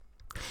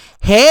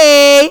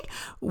Hey,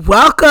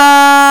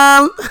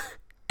 welcome.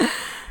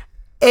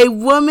 A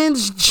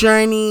woman's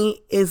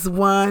journey is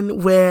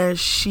one where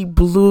she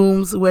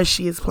blooms where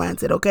she is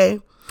planted, okay?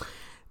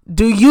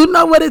 Do you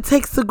know what it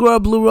takes to grow a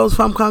blue rose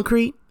from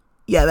concrete?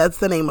 Yeah, that's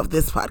the name of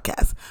this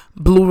podcast,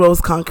 Blue Rose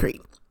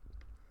Concrete.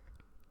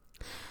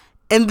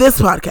 In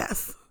this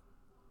podcast,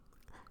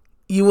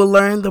 you will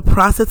learn the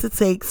process it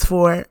takes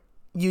for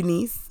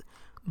Eunice,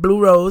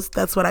 Blue Rose,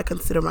 that's what I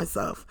consider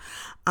myself,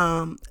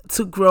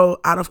 to grow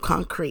out of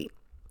concrete.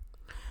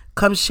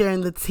 Come share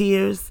in the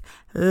tears,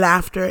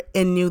 laughter,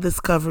 and new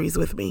discoveries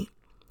with me.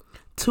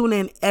 Tune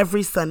in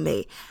every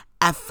Sunday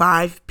at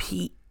 5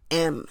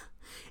 p.m.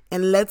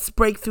 and let's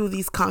break through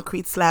these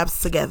concrete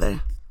slabs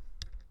together.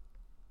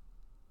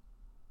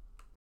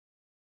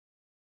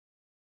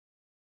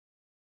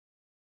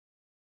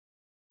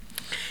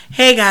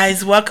 Hey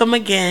guys, welcome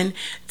again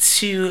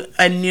to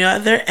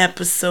another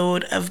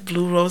episode of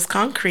Blue Rose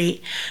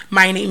Concrete.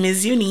 My name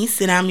is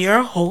Eunice and I'm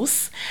your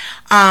host.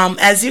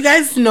 As you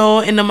guys know,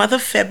 in the month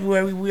of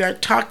February, we are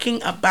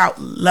talking about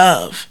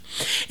love.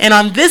 And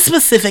on this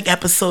specific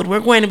episode, we're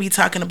going to be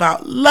talking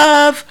about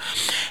love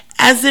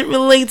as it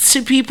relates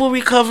to people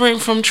recovering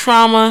from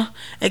trauma,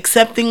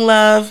 accepting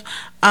love,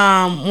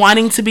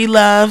 wanting to be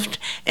loved,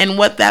 and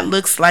what that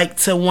looks like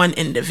to one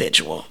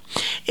individual.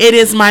 It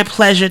is my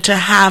pleasure to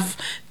have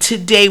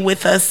today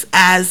with us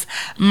as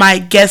my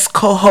guest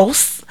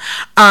co-host,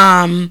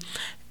 Marie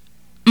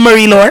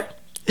Lore.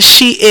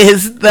 She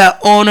is the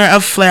owner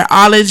of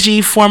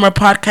Flairology, former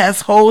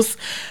podcast host,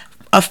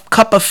 A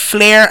Cup of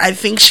Flair. I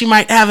think she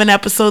might have an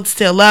episode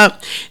still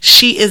up.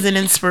 She is an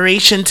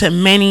inspiration to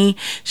many.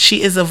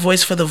 She is a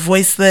voice for the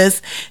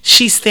voiceless.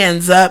 She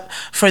stands up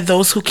for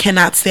those who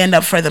cannot stand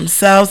up for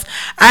themselves.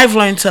 I've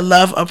learned to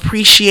love,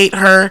 appreciate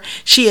her.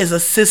 She is a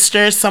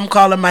sister. Some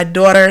call her my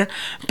daughter,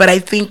 but I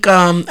think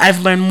I've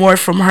learned more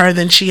from her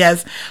than she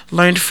has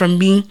learned from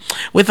me.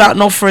 Without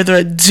no further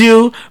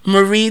ado,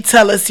 Marie,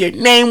 tell us your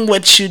name,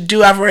 what you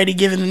do. I've already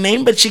given the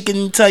name, but she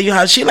can tell you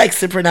how she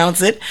likes to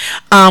pronounce it.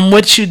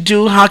 What you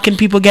do. How can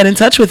people get in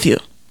touch with you?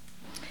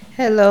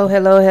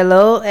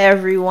 Hello,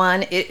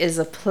 everyone. It is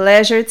a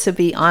pleasure to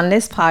be on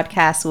this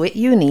podcast with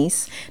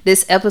Eunice.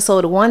 This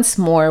episode, once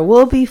more,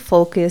 will be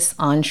focused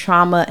on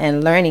trauma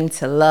and learning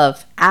to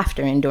love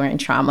after enduring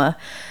trauma.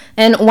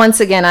 And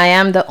once again, I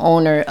am the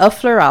owner of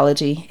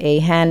Flairology, a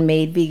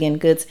handmade vegan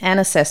goods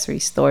and accessory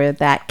store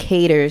that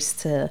caters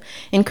to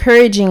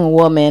encouraging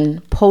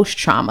women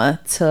post-trauma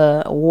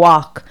to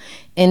walk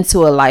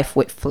into a life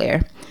with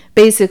flair.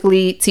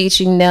 Basically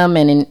teaching them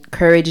and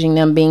encouraging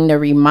them, being the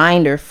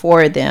reminder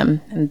for them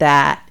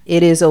that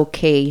it is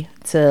okay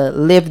to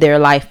live their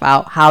life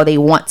out how they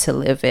want to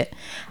live it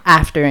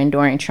after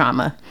enduring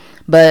trauma.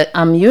 But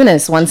I'm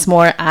Eunice. Once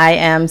more, I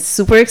am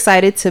super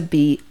excited to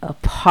be a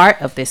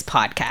part of this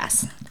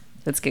podcast.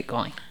 Let's get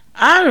going.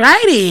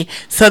 Alrighty.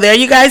 So there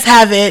you guys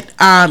have it.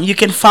 You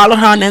can follow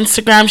her on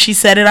Instagram. She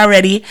said it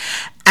already,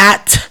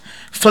 at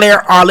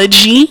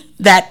Flairology.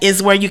 That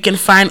is where you can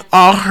find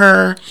all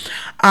her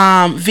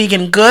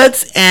vegan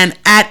goods, and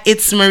at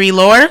It's Marie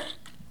Lore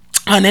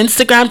on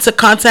Instagram to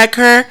contact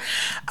her.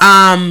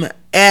 And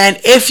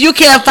if you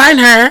can't find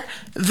her,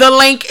 the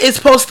link is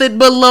posted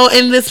below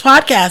in this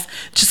podcast.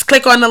 Just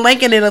click on the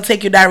link and it'll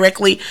take you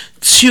directly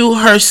to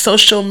her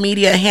social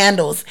media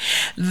handles.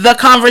 The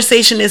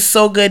conversation is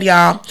so good,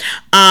 y'all.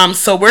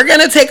 So we're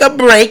going to take a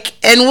break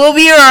and we'll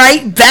be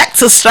right back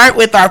to start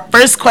with our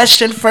first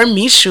question for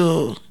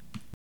Mishu.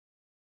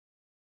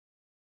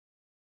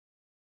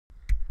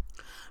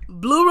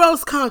 Blue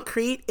Rose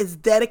Concrete is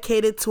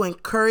dedicated to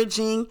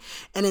encouraging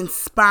and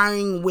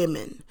inspiring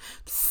women,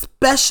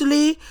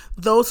 especially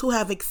those who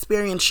have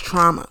experienced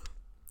trauma.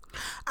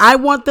 I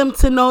want them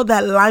to know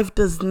that life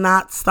does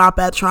not stop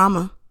at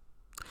trauma.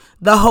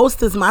 The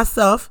host is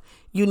myself,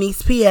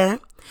 Eunice Pierre,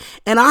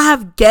 and I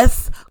have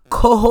guest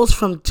co-hosts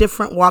from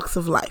different walks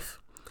of life.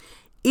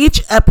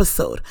 Each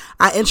episode,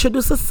 I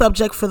introduce a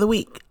subject for the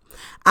week.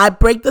 I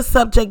break the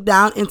subject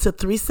down into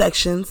 3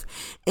 sections,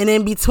 and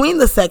in between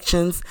the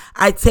sections,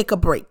 I take a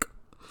break.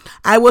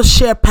 I will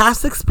share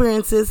past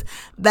experiences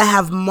that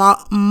have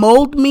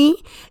molded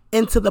me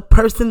into the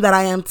person that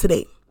I am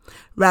today,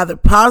 rather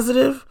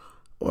positive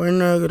or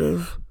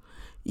negative.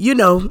 You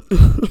know,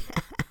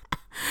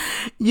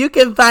 you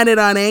can find it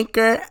on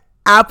Anchor,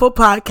 Apple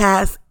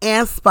Podcasts,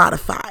 and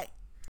Spotify.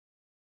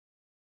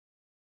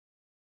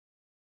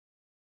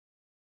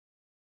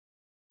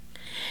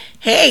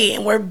 Hey,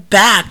 we're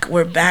back.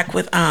 We're back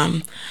with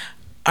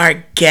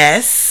our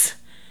guest,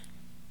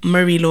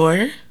 Marie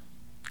Lore.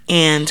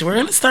 And we're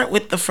going to start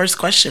with the first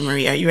question,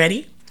 Marie. Are you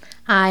ready?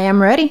 I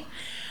am ready.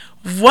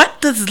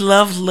 What does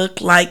love look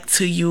like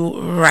to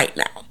you right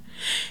now?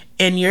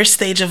 In your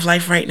stage of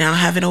life right now,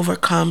 having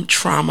overcome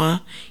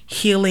trauma,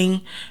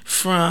 healing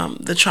from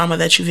the trauma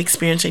that you've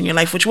experienced in your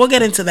life, which we'll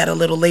get into that a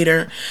little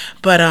later.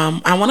 But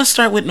I want to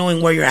start with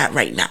knowing where you're at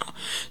right now.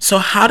 So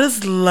how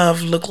does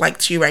love look like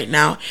to you right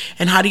now?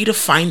 And how do you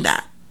define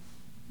that?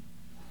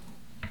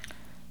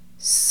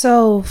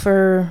 So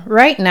for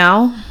right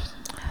now,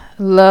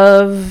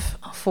 love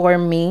for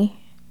me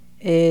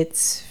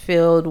It's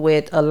filled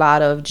with a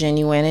lot of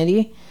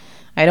genuinity.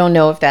 I don't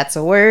know if that's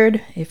a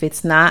word. If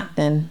it's not,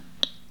 then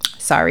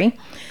sorry.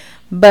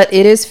 But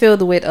it is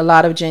filled with a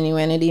lot of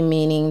genuinity,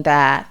 meaning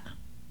that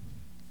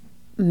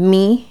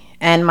me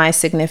and my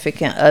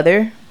significant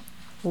other,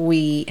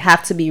 we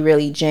have to be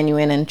really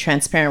genuine and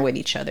transparent with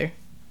each other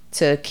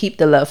to keep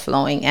the love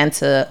flowing and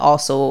to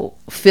also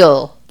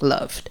feel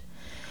loved.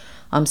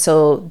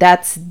 So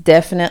that's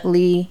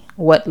definitely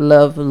what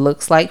love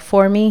looks like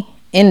for me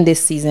in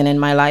this season in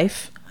my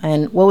life.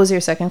 And what was your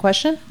second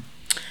question?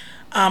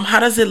 How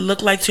does it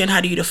look like to you, and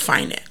how do you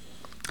define it?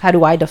 How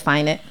do I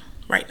define it?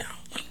 Right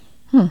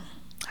now.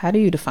 How do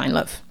you define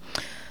love?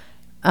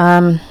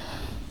 How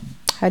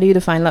do you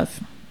define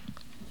love?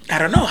 I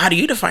don't know. How do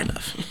you define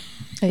love?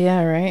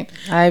 Yeah, right.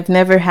 I've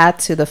never had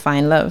to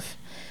define love.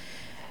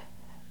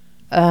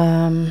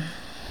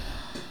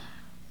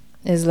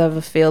 Is love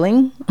a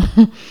feeling?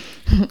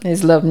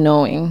 Is love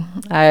knowing?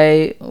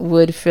 I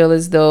would feel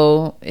as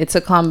though it's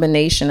a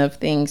combination of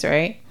things,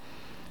 right?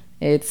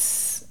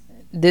 It's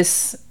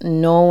this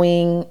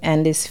knowing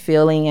and this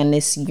feeling and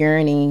this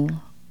yearning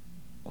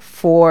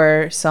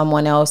for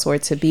someone else or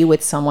to be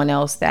with someone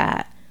else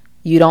that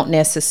you don't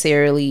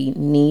necessarily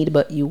need,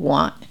 but you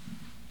want.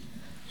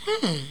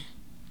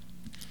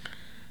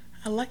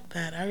 I like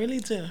that. I really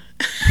do.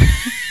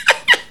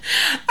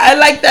 I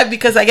like that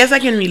because I guess I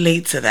can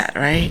relate to that,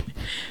 right?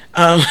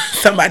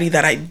 Somebody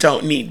that I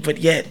don't need, but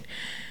yet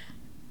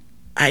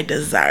I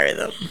desire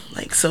them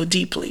like so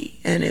deeply,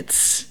 and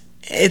it's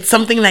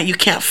something that you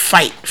can't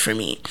fight for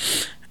me.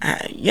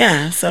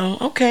 Yeah, so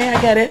okay,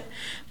 I get it.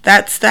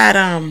 That's that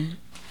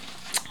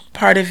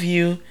part of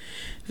you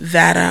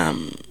that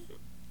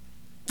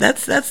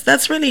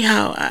that's really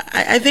how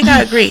I think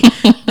I agree.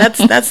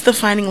 That's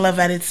defining love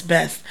at its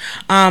best.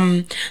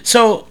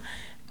 So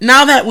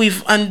now that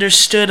we've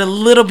understood a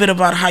little bit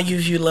about how you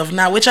view love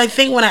now, which I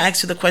think when I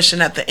ask you the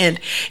question at the end,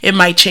 it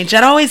might change.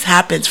 That always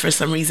happens for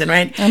some reason,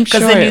 right? I'm sure.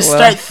 Because then you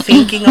start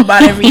thinking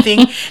about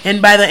everything,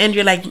 and by the end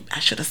you're like, I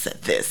should have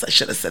said this, I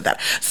should have said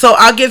that. So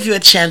I'll give you a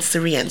chance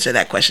to re-answer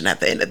that question at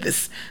the end of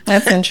this.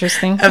 That's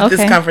interesting.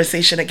 This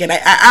conversation again.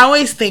 I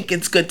always think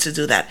it's good to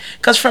do that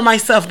because for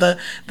myself, the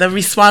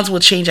response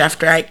will change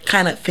after I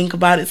kind of think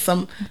about it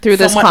through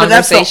this somewhat, conversation. But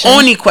that's the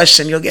only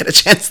question you'll get a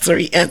chance to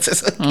re-answer.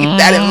 So keep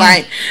that in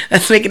mind.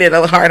 That's making it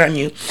a little hard on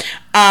you.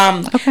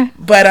 Okay.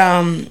 But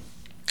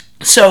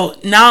so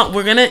now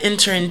we're gonna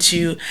enter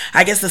into,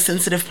 I guess, the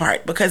sensitive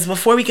part, because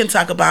before we can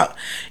talk about,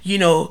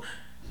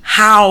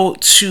 how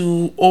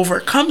to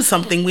overcome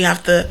something, we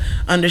have to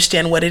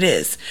understand what it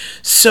is.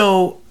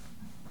 So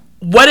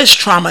what is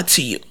trauma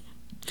to you?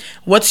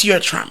 What's your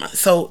trauma?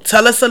 So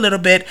tell us a little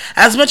bit,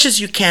 as much as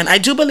you can. I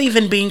do believe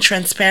in being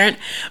transparent,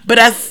 but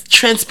as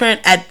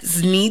transparent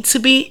as need to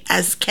be,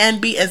 as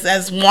can be,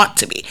 as want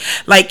to be.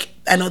 Like,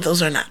 I know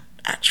those are not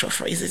actual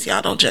phrases, y'all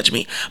don't judge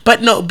me,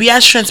 but no, be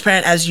as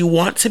transparent as you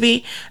want to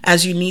be,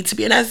 as you need to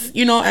be, and as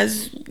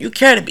you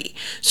care to be.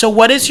 So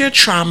what is your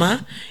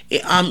trauma?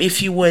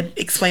 If you would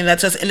explain that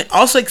to us, and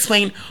also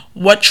explain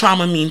what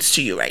trauma means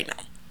to you right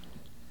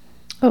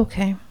now.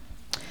 Okay.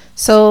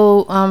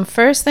 So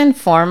first and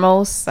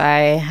foremost, I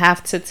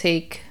have to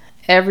take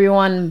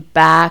everyone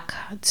back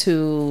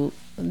to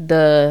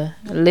the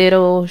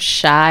little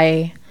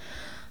shy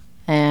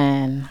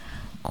and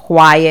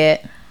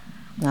quiet,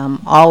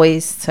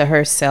 always to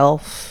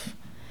herself,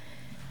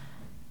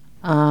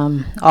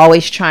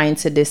 always trying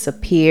to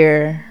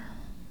disappear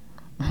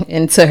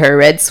into her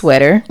red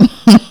sweater.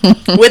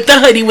 with the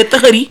hoodie.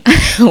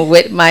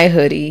 With my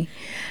hoodie.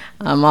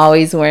 I'm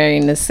always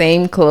wearing the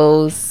same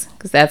clothes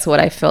because that's what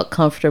I felt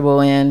comfortable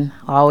in.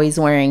 Always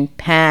wearing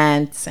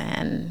pants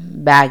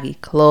and baggy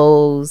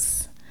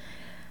clothes.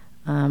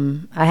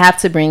 I have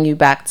to bring you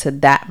back to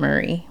that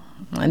Marie.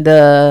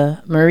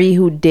 The Marie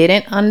who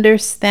didn't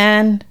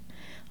understand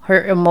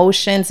her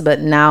emotions, but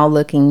now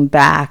looking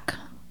back,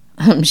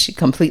 she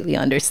completely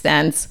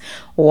understands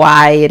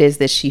why it is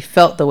that she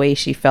felt the way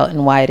she felt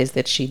and why it is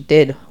that she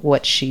did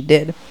what she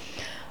did.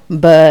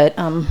 But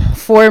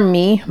for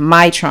me,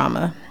 my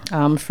trauma,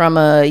 from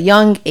a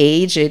young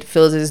age, it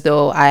feels as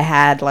though I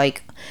had,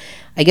 like,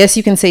 I guess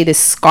you can say, this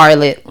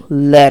scarlet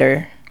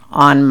letter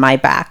on my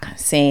back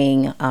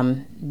saying,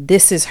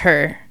 this is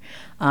her.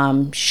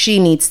 She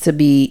needs to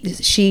be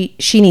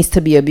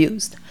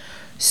abused.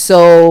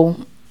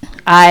 So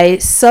I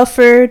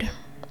suffered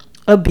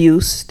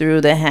abuse through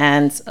the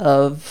hands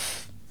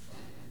of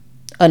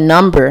a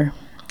number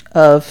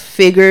of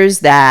figures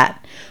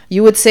that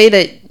you would say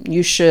that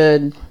you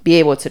should be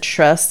able to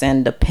trust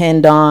and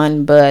depend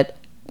on, but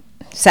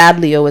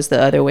sadly it was the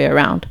other way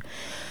around.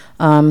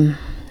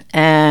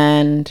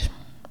 And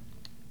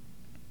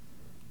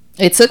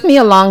it took me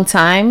a long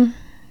time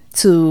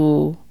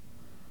to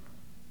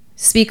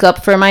speak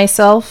up for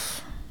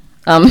myself.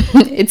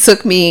 It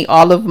took me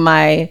all of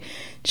my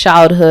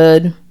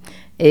childhood.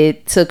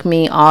 It took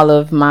me all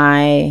of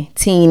my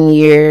teen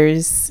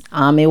years.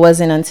 It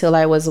wasn't until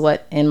I was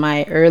in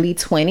my early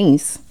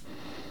 20s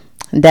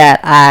that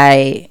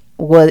I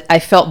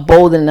felt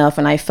bold enough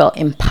and I felt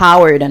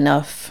empowered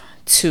enough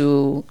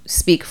to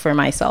speak for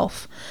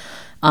myself,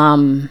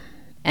 and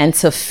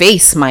to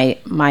face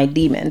my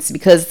demons.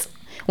 Because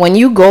when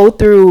you go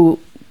through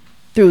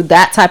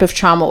that type of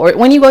trauma, or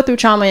when you go through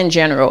trauma in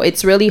general,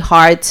 it's really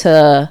hard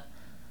to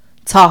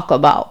talk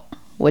about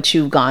what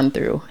you've gone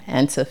through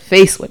and to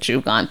face what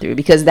you've gone through,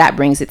 because that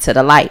brings it to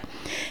the light.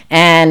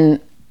 And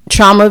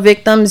trauma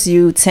victims,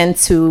 you tend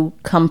to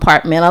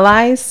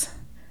compartmentalize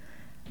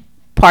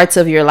parts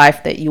of your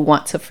life that you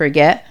want to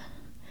forget,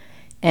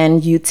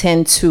 and you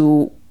tend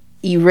to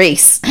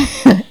erase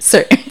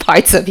certain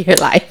parts of your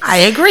life. I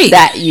agree.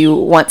 That you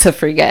want to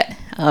forget.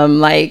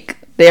 Like,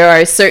 there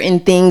are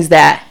certain things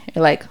that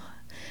like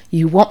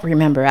you won't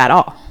remember at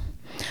all.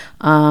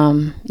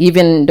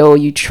 Even though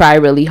you try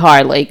really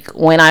hard. Like,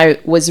 when I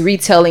was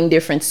retelling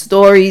different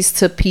stories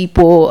to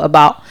people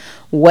about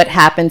what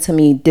happened to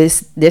me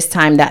this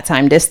time, that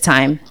time, this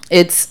time,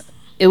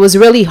 it was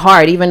really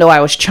hard. Even though I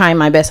was trying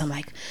my best, I'm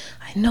like,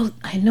 I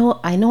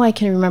know I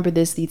can remember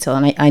this detail,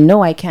 and I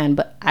know I can,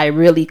 but I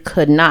really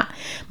could not.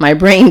 My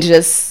brain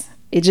just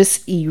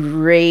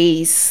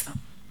erased.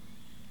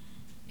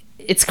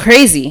 It's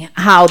crazy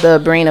how the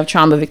brain of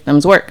trauma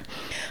victims work.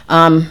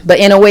 But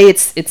in a way,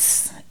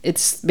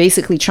 it's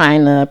basically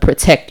trying to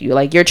protect you.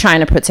 Like, you're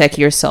trying to protect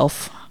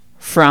yourself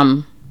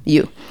from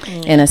you,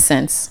 in a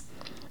sense.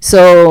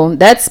 So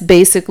that's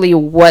basically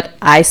what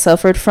I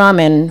suffered from.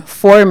 And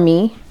for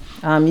me,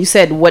 you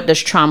said, what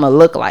does trauma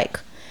look like?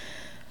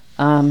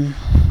 In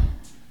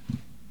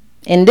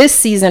this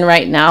season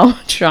right now,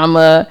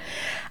 trauma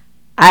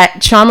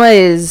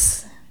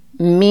is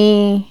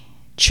me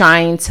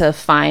trying to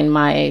find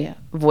my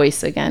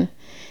voice again.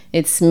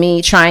 It's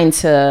me trying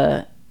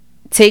to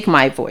take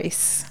my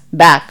voice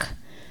back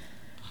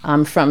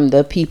from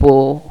the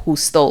people who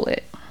stole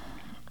it.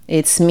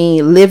 It's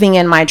me living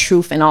in my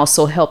truth and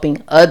also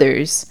helping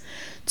others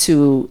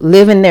to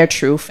live in their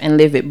truth and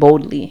live it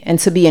boldly, and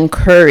to be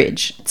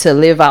encouraged to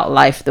live out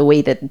life the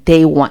way that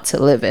they want to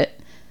live it,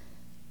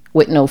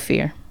 with no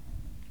fear.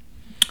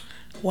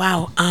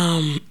 Wow.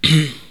 I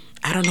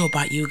don't know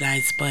about you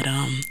guys, but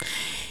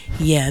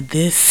yeah,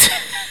 this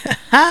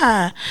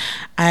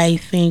I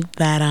think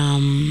that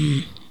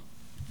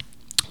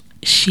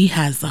she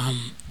has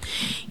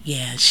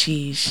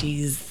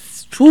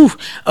she's whew,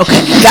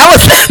 okay,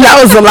 that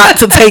was a lot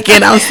to take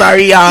in. I'm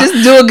sorry, y'all.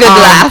 Just do a good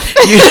laugh.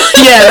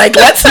 Yeah, like,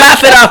 let's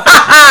laugh it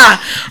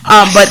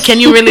off. But can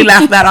you really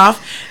laugh that off?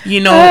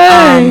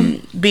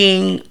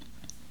 Being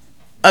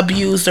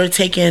abused or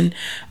taken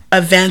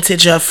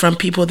advantage of from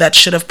people that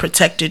should have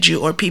protected you,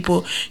 or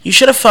people you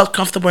should have felt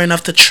comfortable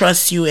enough to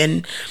trust you,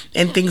 and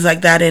things like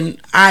that. And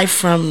I,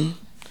 from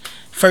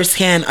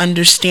firsthand,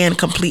 understand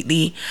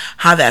completely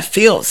how that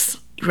feels,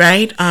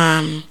 right?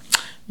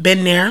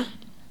 Been there,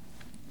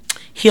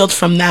 healed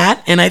from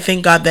that, and I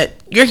thank God that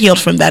you're healed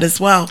from that as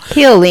well.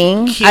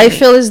 Healing. I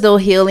feel as though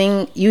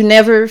healing, you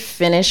never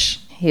finish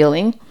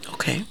healing.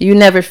 Okay. You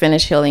never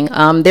finish healing.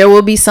 There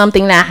will be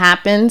something that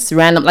happens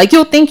random. Like,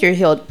 you'll think you're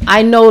healed.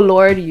 I know,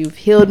 Lord, you've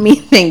healed me,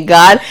 thank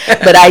God.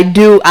 But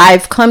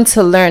I've come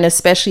to learn,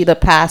 especially the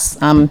past,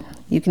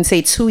 you can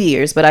say 2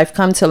 years, but I've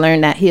come to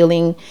learn that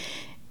healing,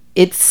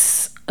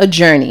 it's a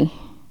journey.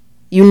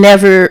 You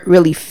never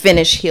really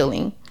finish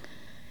healing.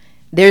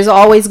 There's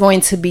always going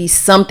to be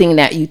something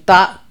that you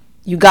thought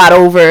you got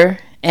over,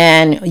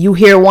 and you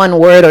hear one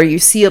word or you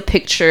see a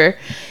picture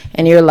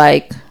and you're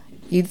like,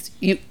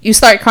 you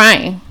start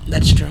crying.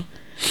 That's true.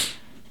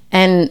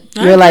 And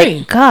you're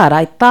like, God,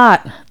 I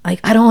thought, like,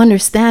 I don't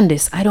understand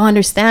this.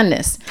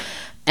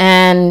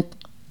 And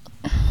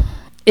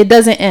it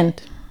doesn't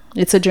end.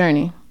 It's a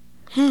journey.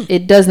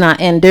 It does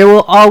not end. There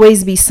will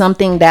always be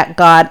something that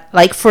God,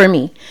 like for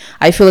me,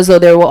 I feel as though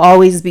there will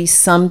always be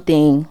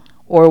something,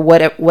 or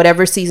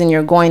whatever season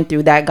you're going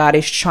through, that God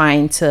is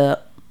trying to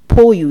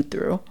pull you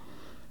through,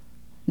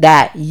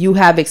 that you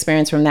have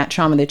experienced from that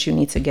trauma that you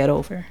need to get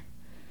over.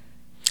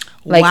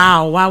 Like,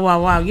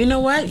 wow. You know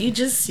what?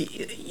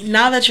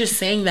 Now that you're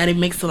saying that, it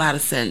makes a lot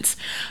of sense.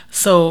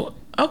 So,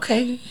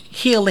 okay,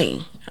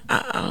 healing.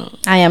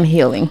 I am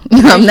healing.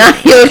 I'm not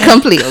healed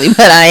completely,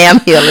 but I am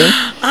healing.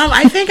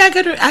 I think I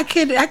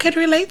could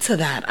relate to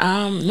that.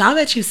 Now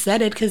that you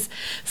said it, because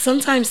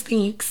sometimes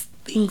things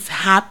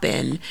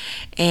happen,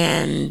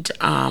 and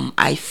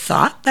I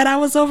thought that I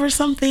was over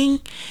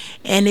something,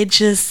 and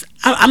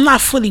I'm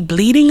not fully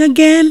bleeding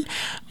again,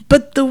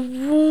 but the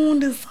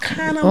wound is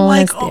kind of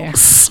like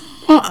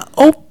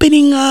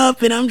opening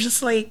up, and I'm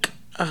just like,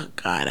 oh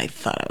God, I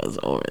thought I was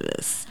over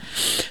this.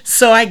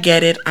 So I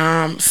get it.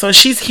 So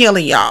she's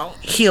healing, y'all.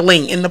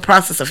 Healing, in the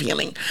process of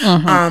healing.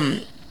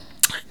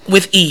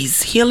 With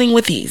ease. Healing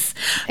with ease.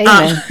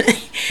 Amen.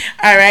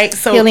 All right.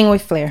 So healing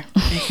with flair.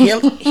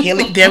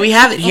 Healing. There we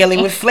have it.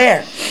 Healing with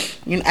flair.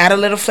 You can add a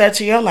little flair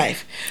to your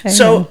life. Amen.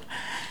 So,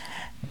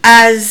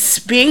 as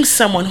being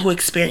someone who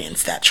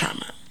experienced that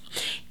trauma,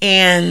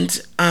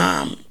 and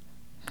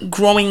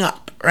growing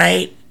up,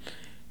 right?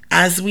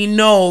 as we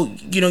know,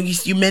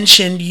 you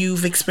mentioned you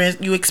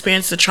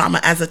experienced the trauma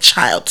as a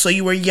child, so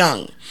you were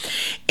young.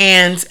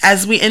 And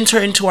as we enter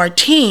into our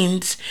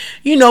teens,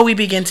 we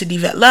begin to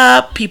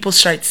develop, people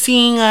start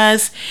seeing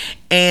us,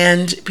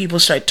 and people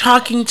start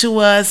talking to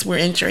us. We're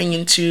entering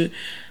into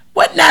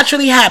what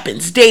naturally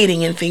happens,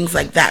 dating and things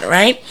like that,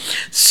 right?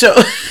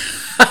 So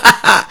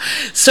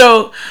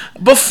so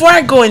before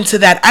I go into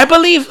that,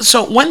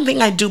 one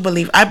thing I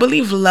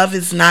believe love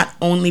is not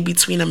only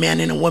between a man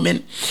and a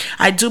woman.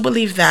 I do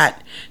believe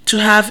that to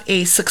have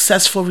a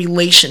successful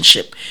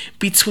relationship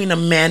between a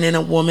man and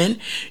a woman,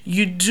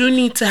 you do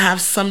need to have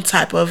some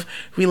type of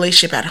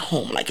relationship at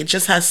home. Like, it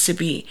just has to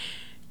be,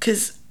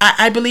 because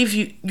I believe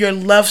your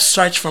love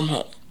starts from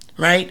home,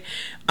 right?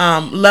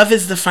 Love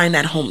is defined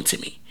at home to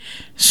me.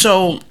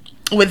 So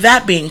with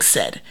that being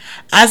said,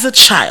 as a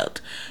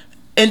child,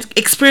 and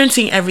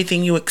experiencing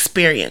everything you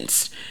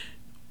experienced,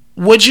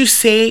 would you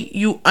say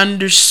you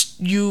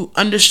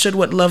understood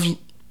what love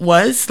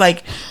was?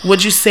 Like,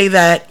 would you say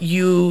that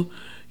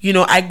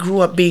I grew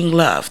up being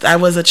loved? I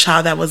was a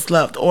child that was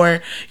loved,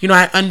 or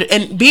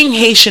and being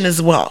Haitian as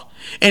well,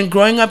 and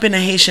growing up in a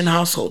Haitian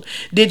household,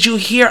 did you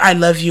hear "I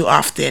love you"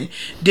 often?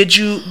 Did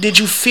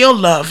you feel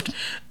loved?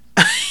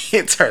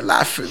 It's her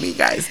laugh for me,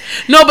 guys.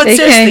 No, but they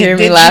seriously, can't hear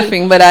me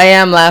laughing, but I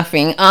am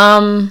laughing.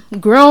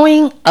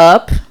 Growing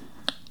up,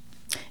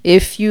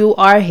 if you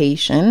are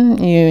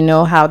Haitian, you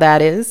know how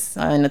that is.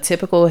 In a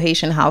typical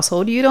Haitian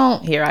household, you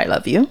don't hear "I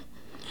love you."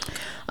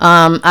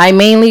 I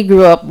mainly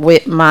grew up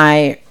with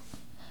my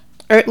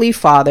earthly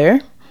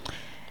father,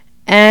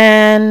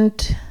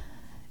 and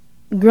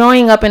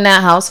growing up in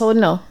that household,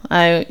 no,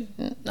 I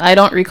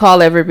don't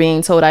recall ever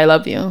being told "I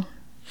love you."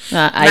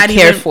 I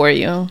care for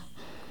you.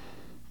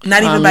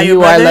 Not even by your you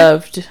brother? are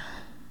loved.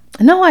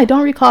 No, I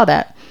don't recall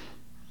that.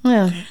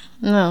 Yeah,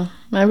 no,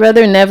 my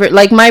brother never.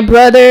 Like, my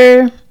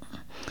brother,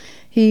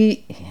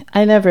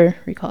 I never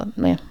recall.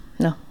 Yeah,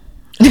 no.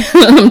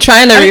 I'm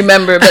trying to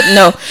remember, but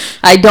no,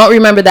 I don't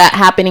remember that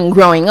happening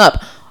growing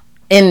up.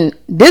 In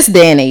this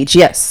day and age,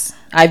 yes,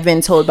 I've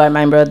been told by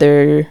my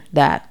brother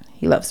that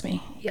he loves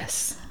me.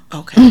 Yes.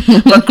 Okay.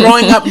 But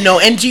growing up, no.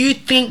 And do you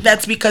think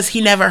that's because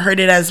he never heard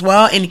it as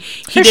well, and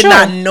he did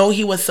not know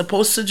he was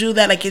supposed to do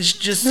that? Like, it's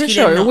just for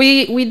sure. Didn't know.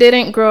 We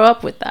didn't grow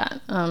up with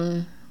that.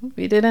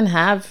 We didn't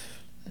have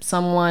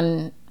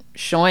someone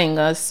showing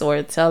us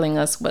or telling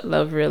us what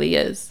love really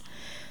is.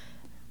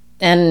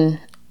 And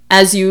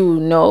as you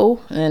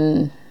know,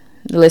 and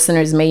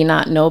listeners may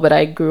not know, but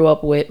I grew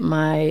up with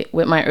my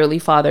earthly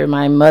father.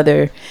 My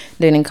mother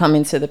didn't come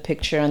into the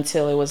picture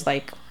until it was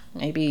like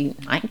maybe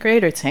 9th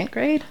grade or 10th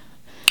grade.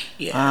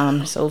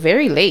 Yeah. So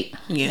very late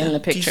in the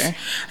picture.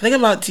 I think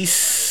about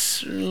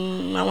this,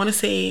 I want to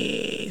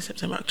say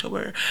September,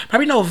 October,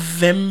 probably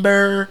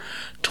November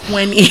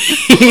 20. You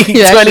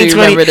 2020.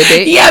 Remember the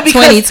date? Yeah,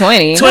 because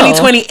 2020.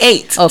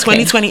 2028. No.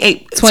 Okay.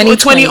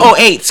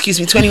 2008. Excuse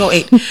me,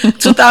 2008.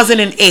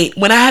 2008.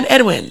 When I had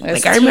Edwin.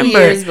 That's I remember. 2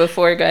 years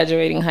before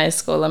graduating high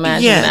school.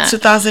 Imagine that.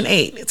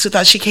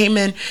 2008. She came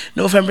in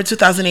November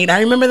 2008. I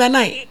remember that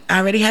night. I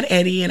already had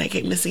Eddie, and I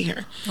came to see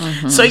her.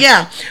 Mm-hmm. So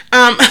yeah.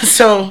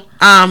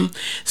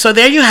 So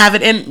there you have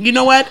it. And you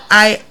know what?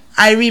 I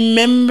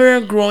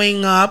remember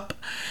growing up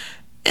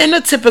in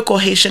a typical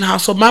Haitian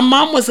household. My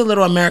mom was a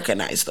little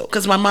Americanized, though,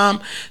 because my mom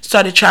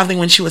started traveling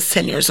when she was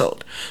 10 years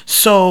old.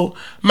 So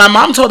my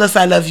mom told us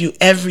 "I love you"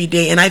 every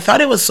day, and I thought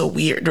it was so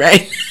weird,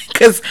 right?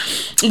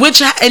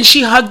 And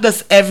she hugged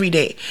us every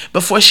day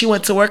before she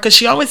went to work, because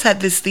she always had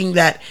this thing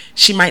that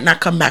she might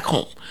not come back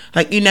home.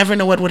 Like, you never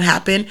know what would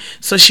happen,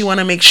 so she want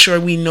to make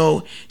sure we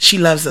know she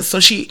loves us. So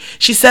she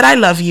said "I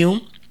love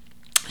you."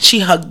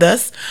 She hugged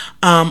us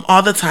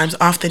all the times.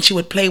 Often she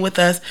would play with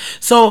us.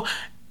 So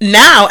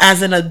now,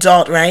 as an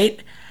adult, right,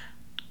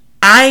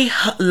 I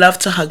love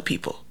to hug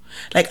people.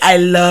 Like, I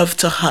love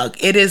to hug.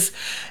 It is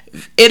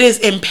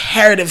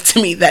imperative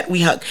to me that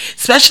we hug,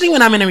 especially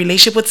when I'm in a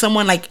relationship with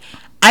someone. Like,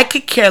 I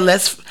could care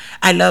less.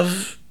 I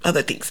love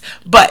other things,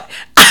 but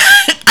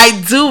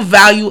I do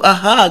value a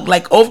hug.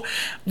 Like,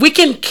 we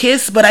can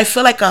kiss, but I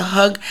feel like a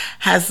hug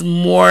has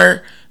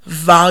more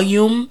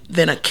volume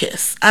than a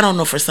kiss. I don't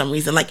know, for some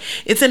reason. Like,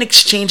 it's an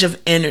exchange of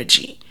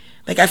energy.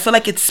 Like, I feel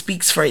like it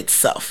speaks for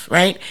itself,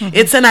 right?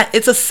 Mm-hmm.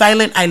 It's a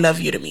silent "I love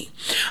you" to me.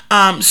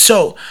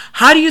 So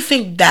how do you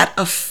think that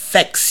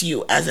affects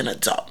you as an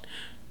adult?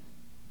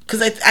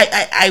 Because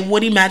I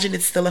would imagine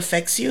it still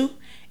affects you.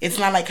 It's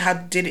not like, how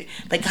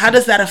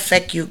does that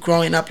affect you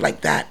growing up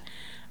like that?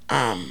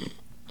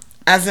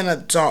 As an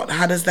adult,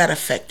 how does that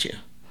affect you?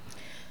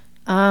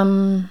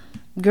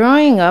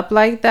 Growing up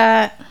like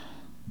that,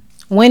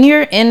 when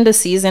you're in the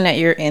season that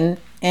you're in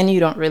and you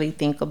don't really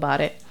think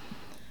about it,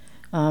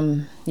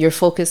 your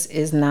focus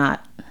is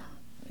not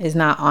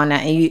on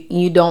that, and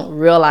you don't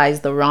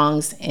realize the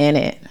wrongs in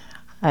it,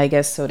 I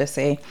guess, so to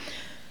say.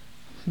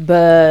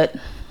 But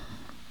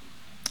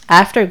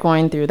after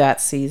going through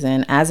that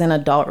season, as an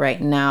adult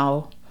right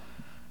now,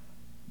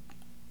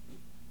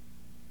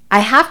 I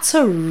have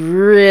to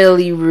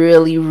really,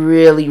 really,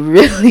 really,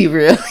 really,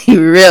 really,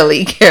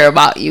 really care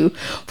about you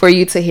for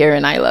you to hear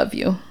 "and I love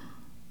you."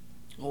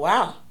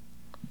 Wow.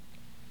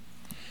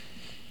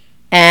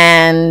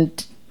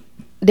 And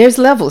there's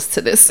levels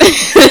to this.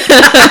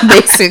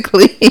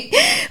 Basically,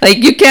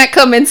 like, you can't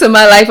come into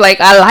my life like,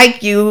 I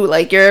like you,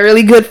 like, you're a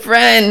really good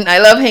friend, I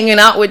love hanging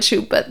out with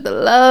you, but the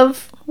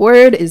love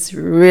word is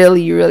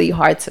really, really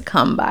hard to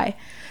come by,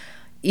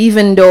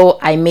 even though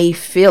I may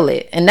feel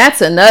it. And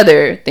that's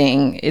another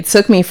thing. It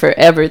took me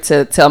forever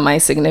to tell my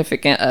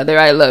significant other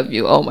I love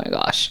you. Oh my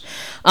gosh.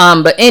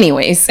 But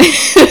anyways,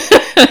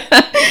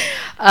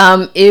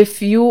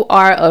 if you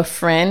are a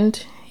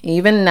friend,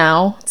 even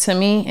now, to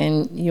me,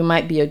 and you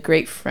might be a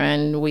great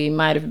friend, we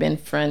might have been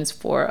friends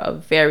for a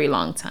very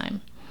long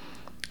time,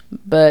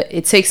 but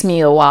it takes me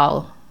a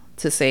while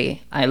to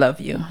say I love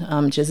you.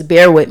 Just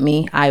bear with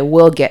me. I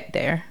will get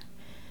there.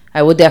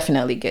 I will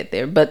definitely get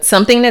there. But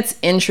something that's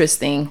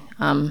interesting,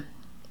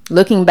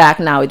 looking back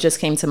now, it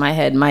just came to my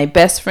head. My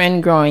best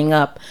friend growing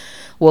up,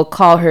 we'll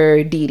call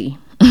her Dee Dee.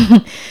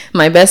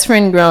 My best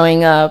friend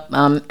growing up,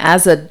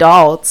 as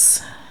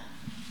adults,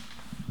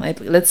 like,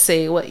 let's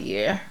say what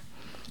year?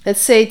 Let's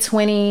say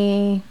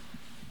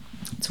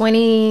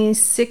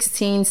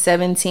 2016,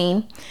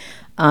 17,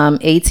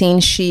 18,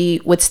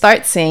 she would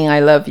start saying I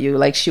love you.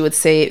 Like, she would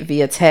say it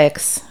via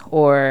text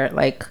or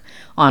like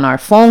on our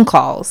phone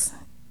calls.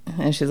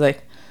 And she's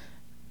like,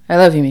 I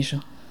love you,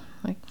 Michelle.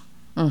 Like,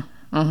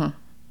 I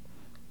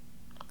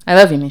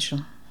love you,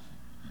 Michelle.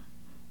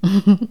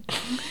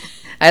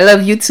 I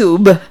love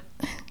YouTube.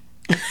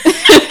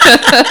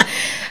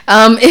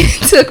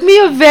 It took me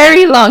a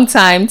very long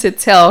time to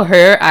tell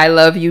her I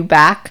love you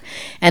back.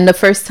 And the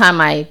first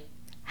time I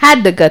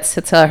had the guts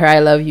to tell her I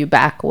love you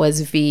back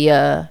was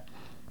via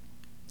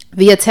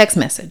text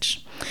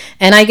message.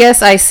 And I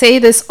guess I say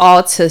this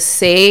all to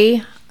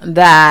say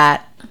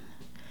that,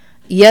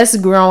 yes,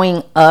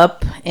 growing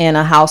up in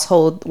a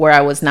household where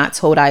I was not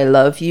told I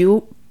love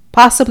you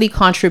possibly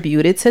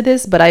contributed to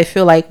this, but I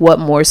feel like what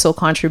more so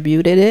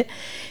contributed it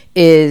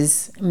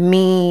is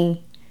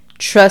me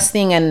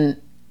trusting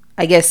and,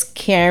 I guess,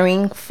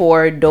 caring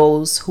for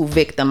those who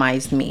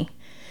victimized me.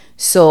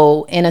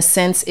 So in a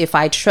sense, if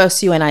I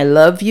trust you and I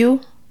love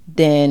you,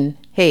 then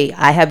hey,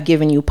 I have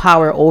given you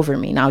power over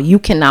me. Now you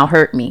can now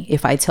hurt me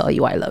if I tell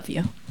you I love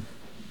you.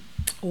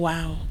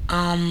 Wow.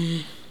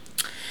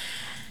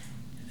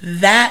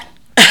 That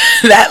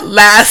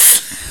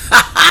last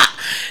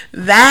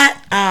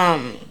that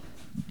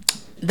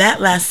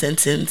last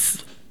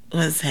sentence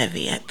was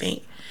heavy, I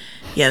think.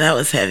 Yeah, that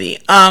was heavy.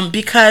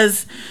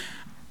 Because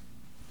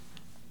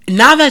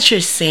now that you're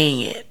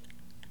saying it,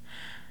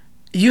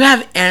 you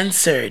have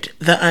answered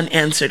the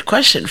unanswered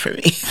question for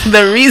me.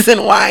 The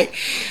reason why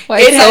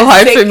it's so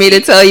hard for me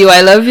to tell you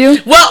I love you.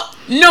 Well,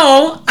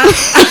 no,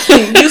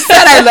 you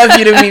said I love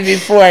you to me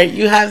before.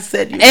 You have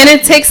said you. And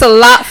it takes a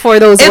lot for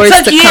those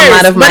words to come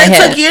out of my head. But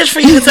it took years for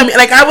you to tell me.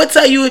 Like, I would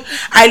tell you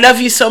I love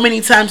you so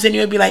many times, and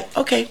you would be like,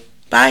 okay,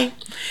 bye.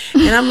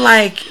 And I'm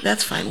like,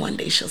 that's fine. One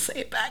day she'll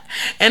say it back.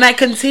 And I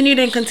continued,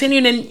 and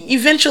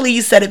eventually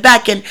you said it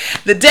back. And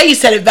the day you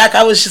said it back,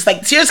 I was just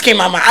like, tears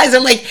came out my eyes.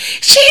 I'm like,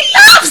 she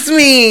loves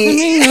me. I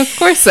mean, of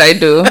course I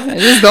do. I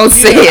just don't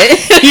say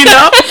it. You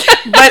know?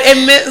 But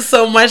it meant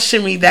so much to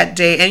me that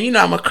day. And you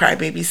know I'm a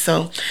crybaby,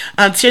 so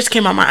tears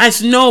came out my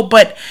eyes. No,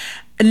 but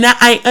now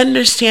I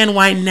understand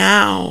why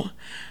now.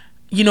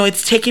 You know,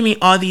 it's taken me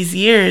all these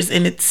years,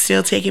 and it's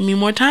still taking me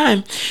more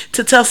time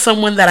to tell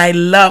someone that I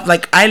love.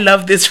 Like, I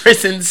love this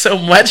person so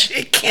much.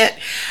 It can't.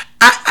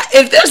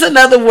 If there's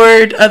another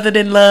word other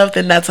than love,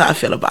 then that's how I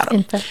feel about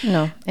him.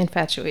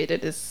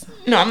 Infatuated is.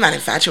 No, I'm not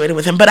infatuated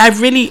with him, but I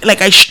really,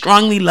 like, I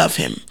strongly love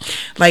him.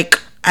 Like,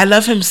 I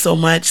love him so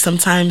much.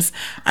 Sometimes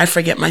I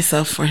forget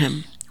myself for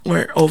him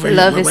or over him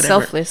or whatever. Love is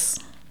selfless.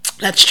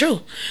 That's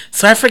true.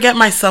 So I forget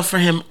myself for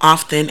him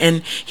often,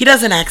 and he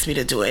doesn't ask me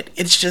to do it.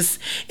 It's just,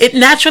 it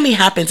naturally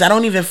happens. I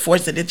don't even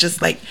force it. It's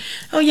just like,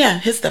 oh yeah,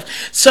 his stuff.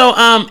 So,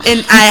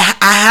 and I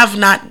have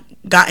not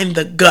gotten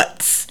the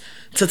guts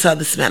to tell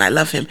this man I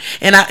love him,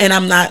 and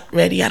I'm not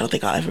ready. I don't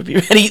think I'll ever be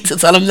ready to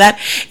tell him that.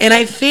 And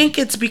I think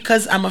it's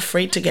because I'm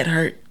afraid to get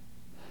hurt.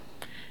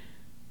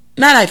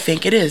 Not I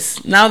think it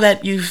is. Now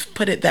that you've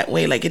put it that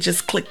way, like, it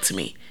just clicked to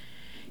me.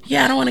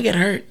 Yeah, I don't want to get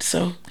hurt.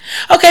 So,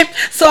 okay.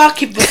 So I'll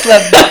keep this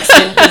love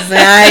boxing because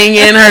I ain't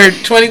getting hurt.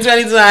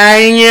 2022, I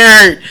ain't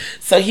getting hurt.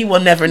 So he will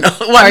never know.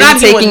 Well, are you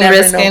taking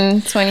risk in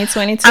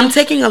 2022? I'm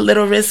taking a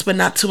little risk, but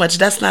not too much.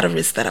 That's not a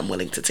risk that I'm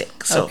willing to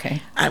take. So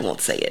okay. I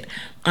won't say it.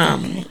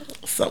 Okay.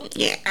 So,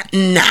 yeah.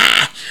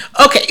 Nah.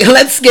 Okay,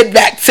 let's get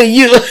back to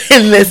you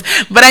in this.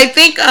 But I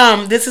think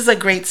this is a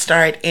great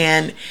start.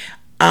 And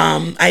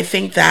I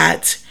think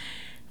that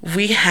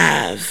we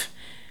have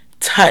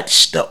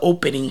touch the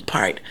opening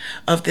part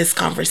of this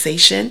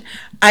conversation.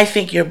 I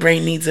think your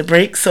brain needs a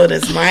break, so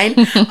does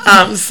mine.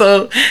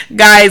 So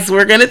guys,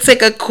 we're gonna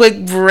take a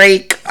quick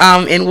break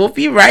and we'll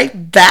be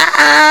right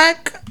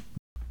back.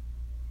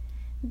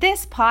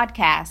 This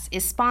podcast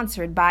is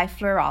sponsored by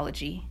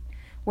Fleurology,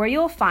 where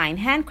you'll find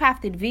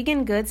handcrafted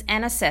vegan goods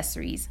and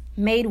accessories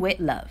made with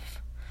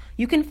love.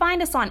 You can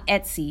find us on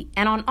Etsy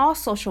and on all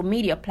social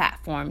media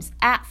platforms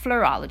at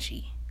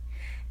Fleurology.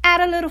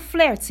 Add a little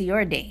flair to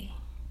your day.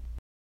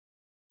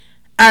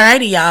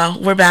 Alrighty,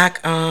 y'all. We're back.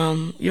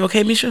 You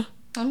okay, Mishu?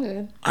 I'm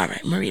good. All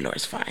right, Marie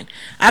Laura's fine.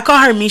 I call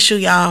her Mishu,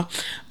 y'all.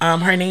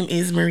 Her name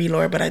is Marie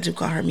Laura, but I do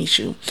call her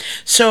Mishu.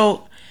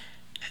 So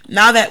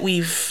now that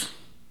we've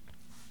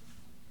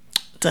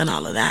done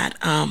all of that,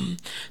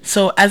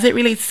 so as it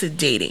relates to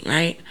dating,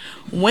 right?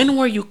 When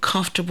were you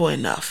comfortable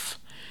enough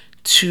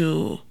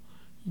to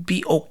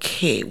be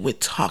okay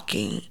with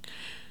talking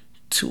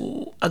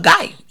to a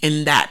guy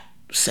in that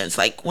sense?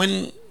 Like,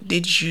 when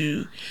did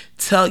you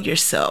tell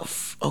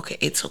yourself, okay,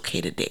 it's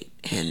okay to date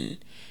and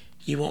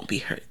you won't be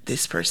hurt,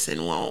 this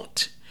person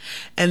won't?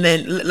 And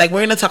then, like,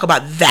 we're gonna talk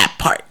about that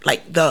part,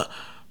 like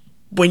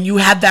when you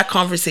had that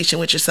conversation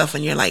with yourself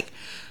and you're like,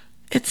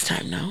 it's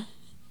time now,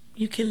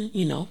 you can,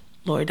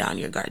 lower down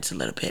your guards a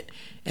little bit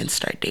and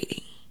start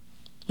dating.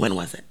 When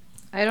was it?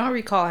 I don't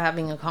recall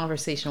having a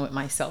conversation with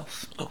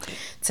myself. Okay.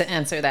 To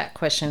answer that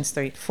question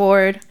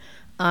straightforward.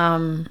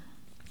 But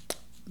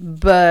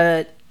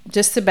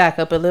just to back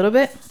up a little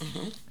bit,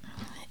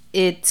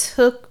 it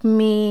took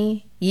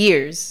me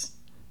years.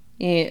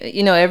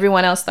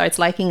 Everyone else starts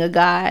liking a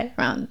guy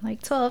around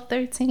like 12,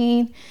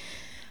 13.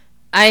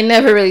 I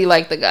never really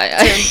liked the guy.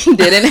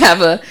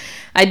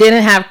 I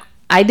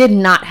did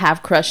not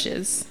have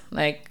crushes.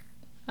 Like,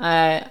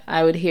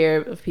 I would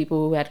hear of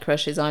people who had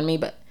crushes on me,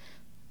 but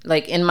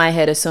like in my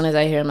head, as soon as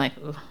I hear, I'm like,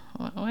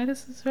 why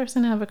does this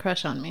person have a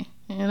crush on me?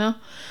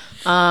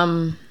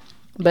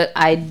 But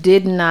I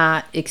did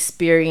not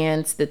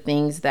experience the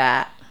things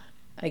that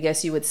I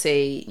guess you would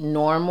say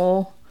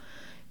normal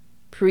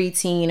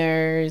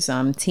pre-teeners,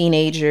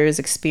 teenagers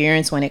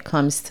experience when it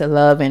comes to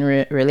love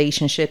and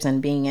relationships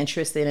and being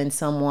interested in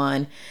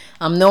someone.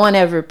 No one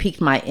ever piqued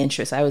my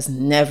interest. I was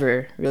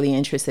never really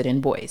interested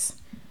in boys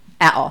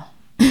at all.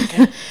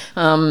 Okay.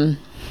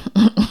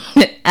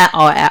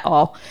 At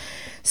all.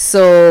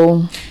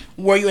 So,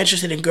 were you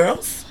interested in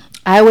girls?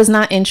 I was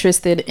not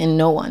interested in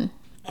no one.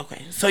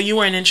 Okay, so you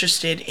weren't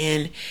interested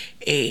in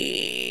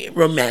a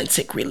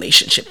romantic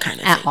relationship kind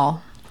of thing? At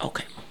all.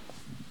 Okay.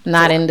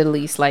 Not in the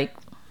least. Like,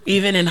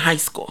 even in high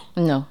school?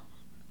 No.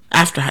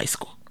 After high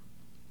school?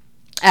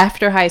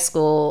 After high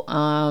school,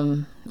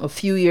 a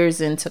few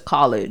years into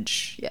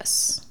college,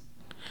 yes.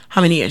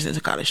 How many years into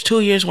college?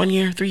 2 years, 1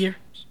 year, 3 years?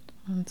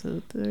 1,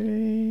 2,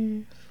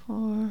 3,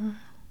 4.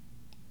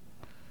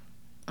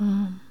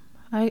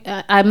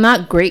 I'm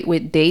not great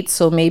with dates,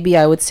 so maybe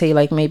I would say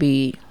like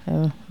maybe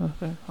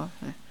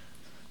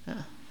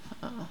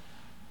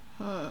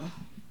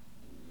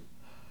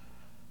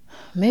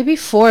maybe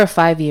 4 or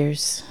 5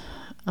 years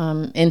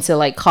into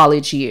like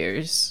college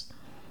years.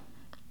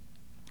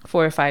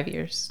 4 or 5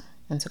 years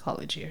into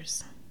college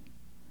years.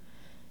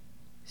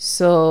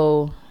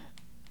 So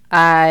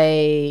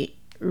I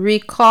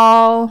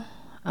recall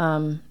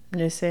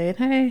just saying,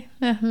 hey,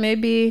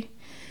 maybe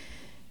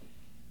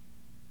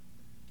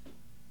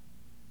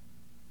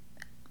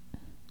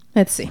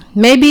let's see,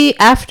 maybe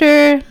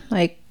after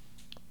like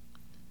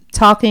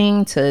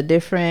talking to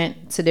different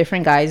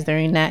guys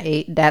during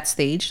that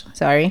stage,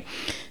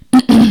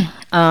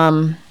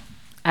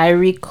 I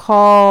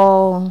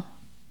recall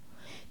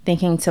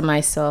thinking to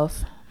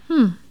myself,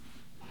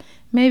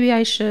 maybe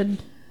I should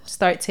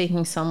start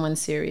taking someone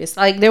serious.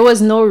 Like, there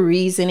was no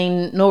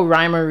reasoning, no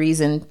rhyme or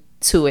reason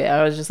to it.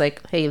 I was just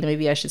like, hey,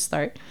 maybe I should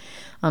start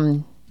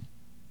talking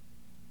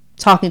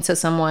to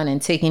someone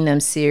and taking them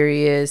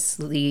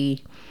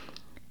seriously,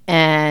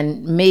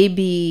 and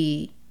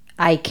maybe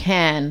I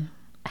can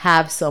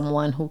have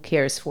someone who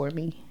cares for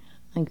me.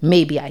 Like,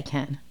 maybe I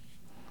can.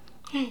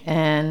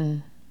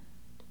 And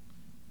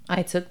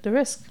I took the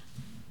risk.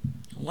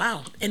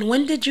 Wow. And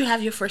when did you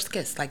have your first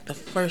kiss? Like the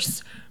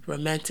first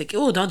romantic?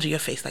 Oh, don't do your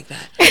face like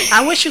that.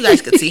 I wish you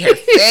guys could see her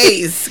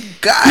face.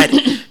 God,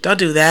 don't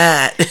do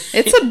that.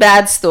 It's a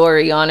bad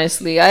story,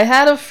 honestly. I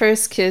had a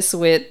first kiss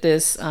with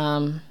this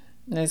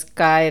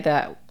guy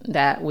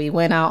that we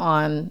went out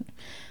on,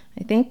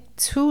 I think,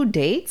 2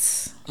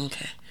 dates.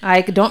 Okay.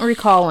 I don't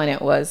recall when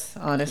it was,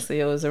 honestly.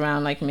 It was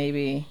around like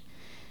maybe,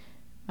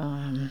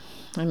 let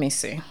me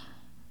see.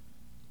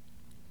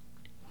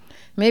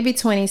 Maybe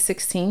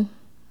 2015,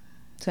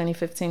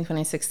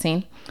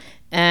 2016.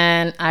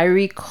 And I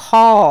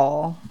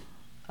recall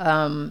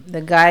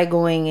the guy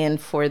going in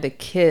for the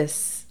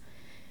kiss,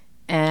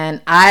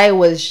 and I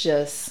was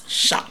just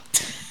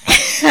shocked.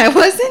 I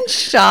wasn't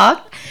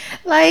shocked.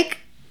 Like,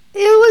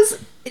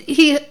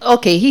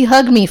 he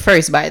hugged me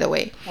first, by the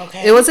way.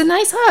 Okay. It was a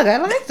nice hug. I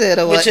liked it.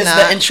 Which is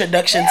the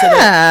introduction to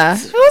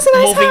the it was a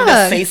nice moving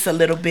hug. The face a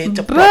little bit.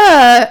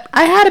 But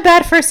I had a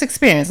bad first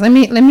experience. Let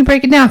me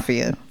break it down for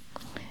you.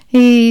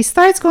 He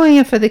starts going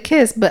in for the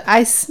kiss, but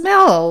I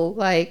smell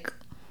like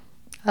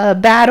a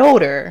bad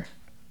odor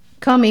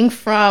coming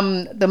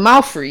from the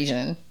mouth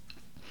region.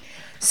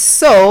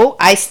 So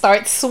I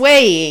start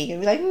swaying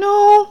and be like,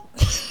 no.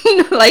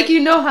 Like, you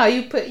know how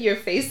you put your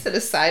face to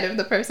the side of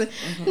the person?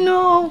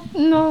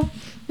 Mm-hmm. No.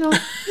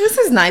 This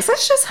is nice.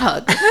 Let's just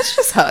hug.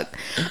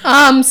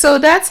 So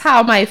that's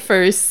how my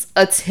first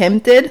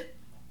attempted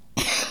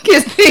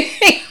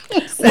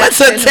kiss. What's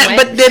attempt?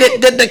 But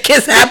did the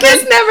kiss happen? The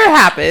kiss never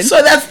happened.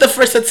 So that's the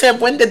first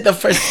attempt. When did the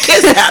first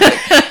kiss happen?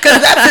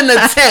 Because that's an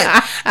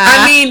attempt.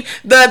 I mean,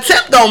 the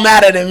attempt don't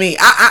matter to me.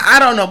 I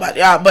don't know about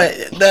y'all, but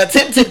the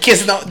attempted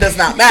kiss does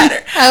not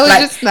matter. I was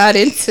just not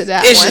into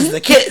that. It's just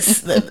the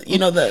kiss.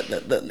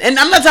 The and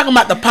I'm not talking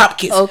about the pop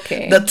kiss.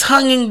 Okay. The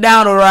tonguing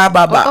down or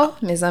rababa. Oh,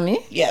 mes amis.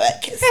 Yeah,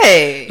 that kiss.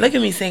 Hey. Look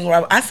at me saying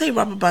rababa. I say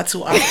rababa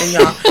too often,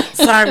 y'all.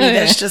 Sorry,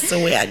 that's just the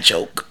way I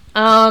joke.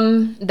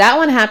 That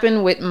one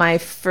happened with my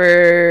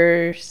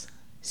first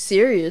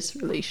serious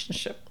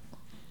relationship.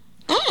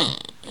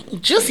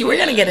 Juicy, we're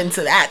gonna get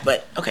into that,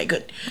 but okay,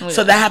 good. Oh, yeah.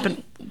 So that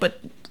happened, but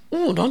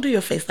don't do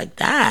your face like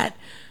that.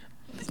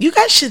 You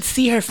guys should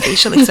see her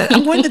facial expression.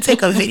 I'm going to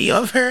take a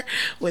video of her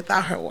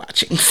without her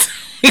watching. So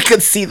you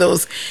could see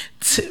those.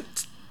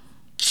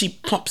 She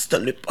pumps the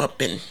lip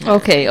up and.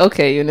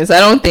 Okay, Eunice. I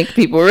don't think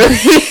people really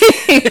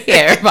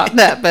care about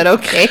that, but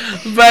okay.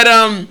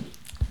 But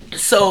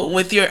so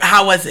with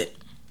how was it?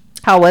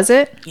 How was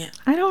it? Yeah,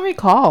 I don't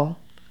recall.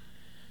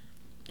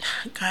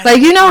 God,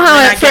 like, you know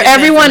how for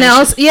everyone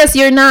else, yes,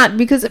 you're not,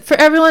 because for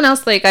everyone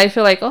else, like, I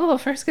feel like, oh,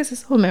 first kiss is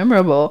so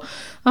memorable.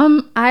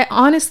 I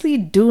honestly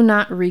do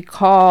not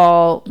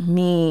recall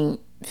me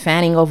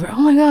fanning over, oh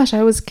my gosh,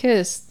 I was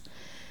kissed.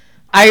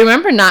 I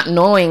remember not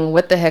knowing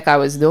what the heck I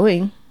was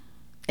doing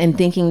and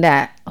thinking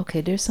that,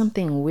 okay, there's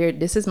something weird.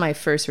 This is my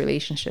first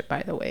relationship,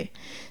 by the way.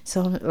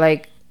 So,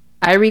 like,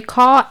 I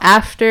recall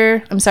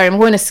after, I'm sorry, I'm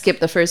going to skip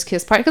the first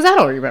kiss part because I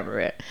don't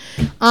remember it.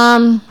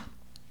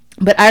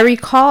 But I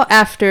recall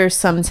after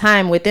some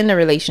time within the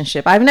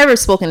relationship, I've never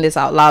spoken this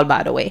out loud,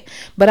 by the way,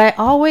 but I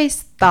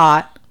always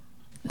thought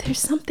there's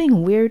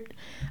something weird.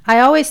 I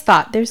always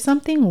thought there's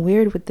something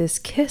weird with this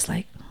kiss.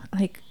 Like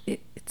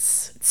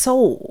it's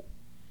so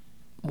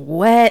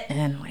wet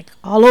and like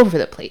all over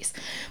the place.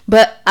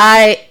 But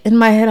in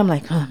my head, I'm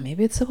like, oh,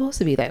 maybe it's supposed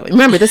to be that way.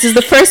 Remember, this is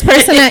the first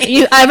person that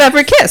I've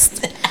ever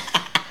kissed.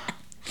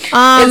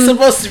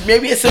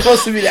 Maybe it's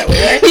supposed to be that way,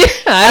 right? Yeah,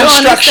 I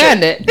don't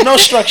understand it. No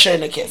structure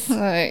in the kiss.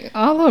 Like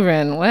all over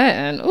and wet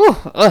and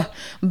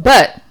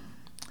but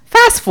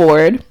fast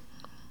forward,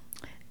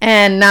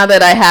 and now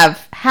that I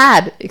have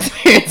had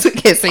experience with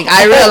kissing,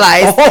 I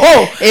realized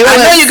I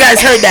know you guys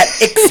heard that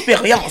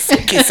experience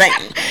with kissing.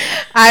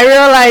 I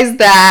realized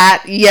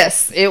that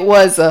yes, it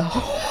was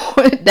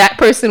that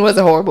person was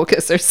a horrible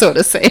kisser, so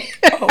to say.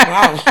 Oh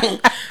wow.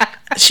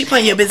 She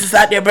putting your business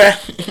out there, bruh.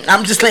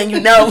 I'm just letting you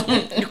know.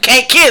 You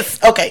can't kiss.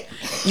 Okay.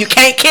 You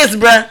can't kiss,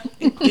 bruh.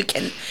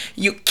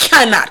 You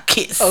cannot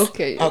kiss.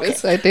 Okay.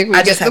 So I think we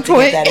get the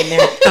point. Get that in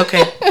there.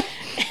 Okay.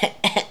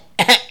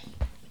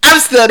 I'm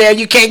still there.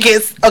 You can't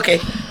kiss. Okay.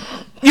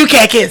 You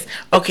can't kiss.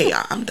 Okay,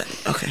 y'all. I'm done.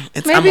 Okay.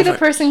 Maybe the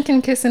person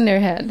can kiss in their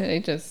head.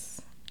 They just.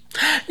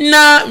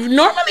 Nah,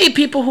 normally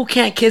people who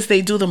can't kiss,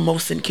 they do the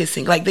most in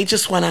kissing. Like, they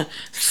just want to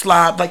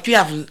slob. Like, you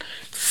have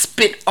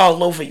spit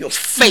all over your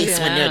face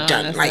when you're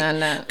done.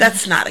 Like,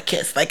 that's not a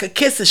kiss. Like, a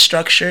kiss is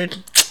structured.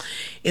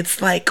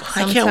 It's like,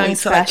 sometimes I can't wait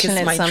till I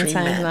kiss my dream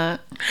man.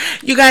 Not.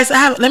 You guys,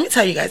 let me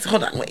tell you guys.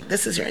 Hold on, wait.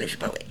 This is your interview,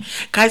 by the way.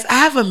 Guys, I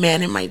have a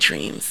man in my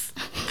dreams.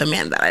 The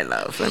man that I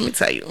love. Let me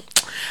tell you.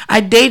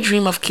 I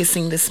daydream of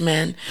kissing this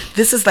man.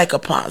 This is like a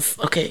pause.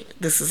 Okay,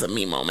 this is a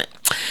me moment.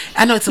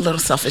 I know it's a little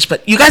selfish,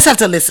 but you guys have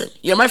to listen.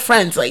 You're my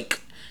friends.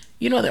 Like,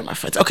 you know they're my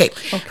friends. Okay.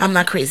 I'm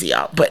not crazy,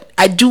 y'all, but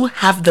I do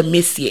have the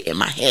Monsieur in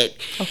my head.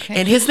 Okay.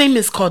 And his name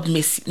is called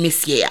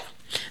Monsieur.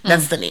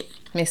 That's the name.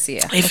 Monsieur.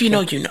 If you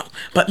know, you know.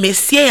 But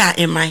Monsieur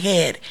in my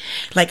head,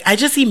 like, I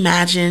just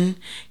imagine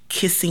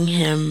kissing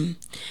him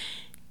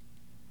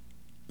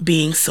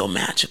being so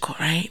magical,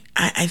 right?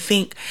 I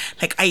think,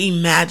 like, I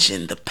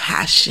imagine the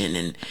passion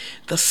and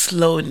the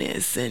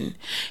slowness, and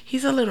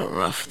he's a little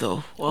rough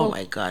though. Oh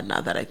my God,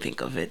 now that I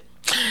think of it.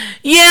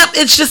 Yeah,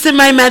 it's just in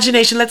my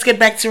imagination. Let's get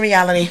back to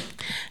reality.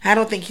 I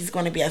don't think he's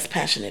going to be as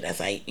passionate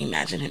as I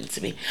imagine him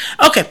to be.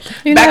 Okay,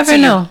 you never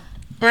know,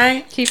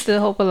 right? Keep the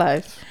hope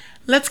alive.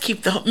 Let's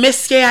keep the hope.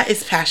 Monsieur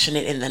is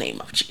passionate in the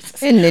name of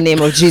Jesus. In the name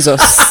of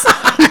Jesus.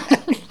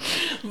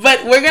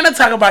 But we're going to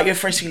talk about your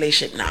first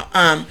relationship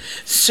now.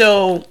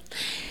 So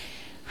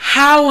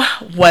how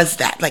was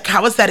that? Like,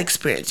 how was that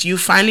experience? You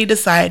finally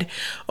decide,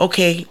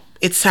 okay,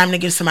 it's time to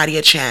give somebody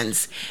a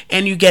chance,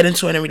 and you get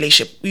into a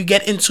relationship. You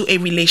get into a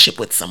relationship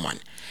with someone.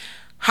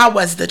 How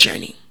was the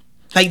journey?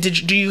 Like,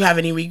 do you have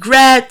any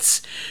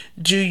regrets?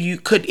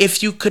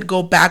 If you could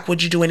go back,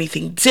 would you do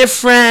anything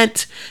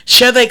different?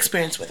 Share the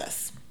experience with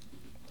us.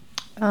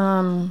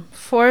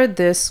 For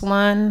this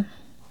one,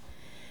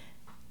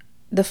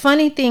 the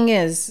funny thing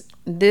is,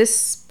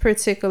 this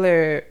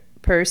particular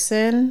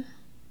person,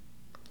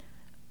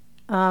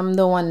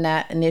 the one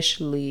that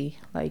initially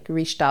like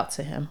reached out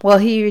to him. Well,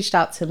 he reached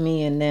out to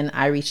me, and then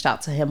I reached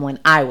out to him when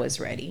I was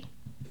ready.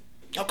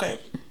 Okay.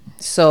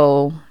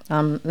 So,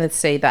 let's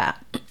say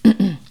that.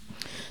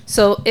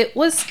 So it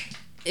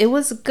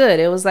was good.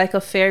 It was like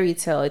a fairy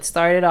tale. It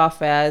started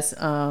off as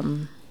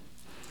a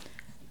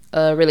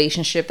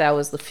relationship that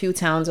was a few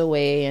towns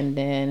away, and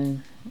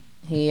then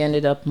He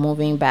ended up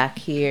moving back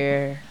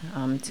here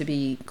to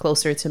be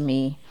closer to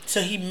me.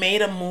 So he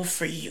made a move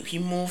for you. He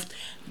moved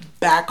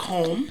back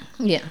home.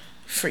 Yeah.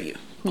 For you.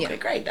 Yeah. Okay,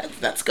 great.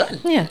 That's good.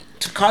 Yeah.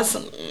 To cause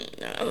some,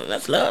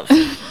 that's love.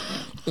 I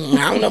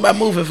don't know about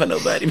moving for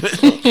nobody, but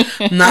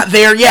not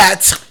there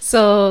yet.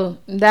 So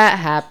that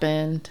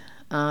happened.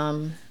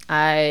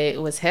 I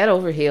was head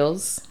over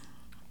heels.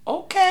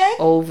 Okay.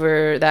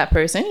 Over that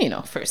person,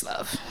 first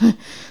love.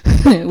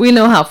 We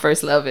know how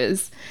first love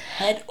is.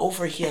 Head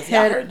over heels.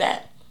 I heard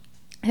that.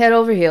 Head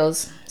over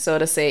heels, so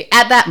to say.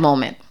 At that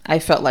moment, I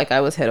felt like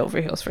I was head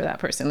over heels for that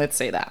person. Let's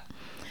say that.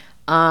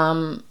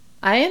 I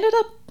ended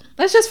up.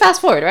 Let's just fast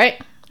forward, right?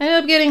 I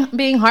ended up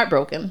being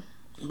heartbroken.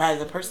 By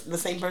the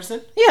same person?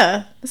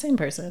 Yeah, the same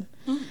person.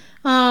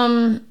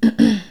 Yeah,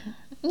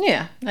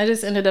 I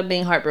just ended up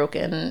being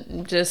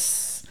heartbroken.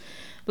 Just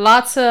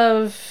lots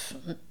of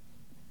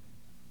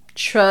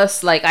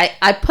trust. Like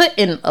I put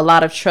in a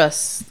lot of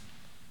trust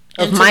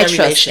of my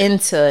trust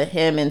into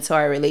him, into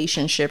our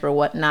relationship or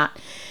whatnot,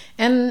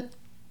 and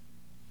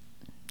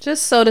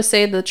just so to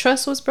say, the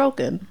trust was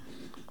broken.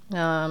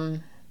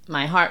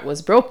 My heart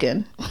was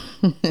broken.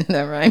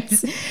 That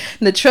rhymes.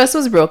 The trust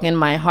was broken.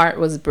 My heart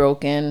was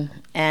broken,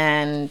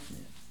 and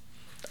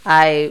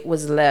I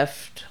was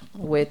left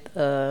with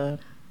a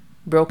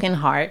broken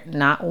heart,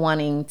 not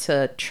wanting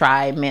to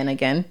try men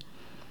again.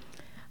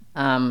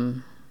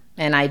 And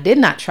I did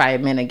not try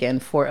men again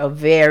for a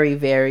very,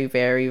 very,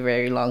 very,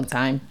 very long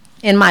time.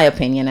 In my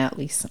opinion, at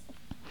least.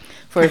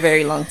 For a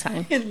very long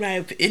time.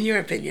 In your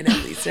opinion,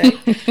 at least, right?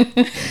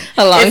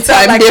 A long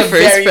time like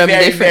differs from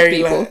different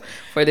people.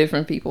 For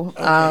different people.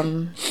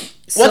 Okay.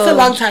 What's a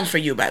long time for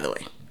you, by the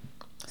way?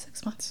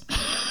 6 months.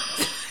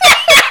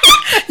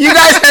 You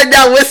guys heard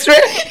that whisper?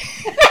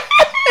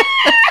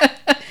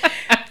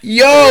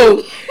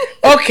 Yo.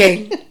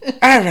 Okay.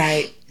 All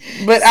right.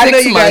 But I know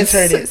you guys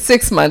heard it.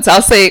 6 months.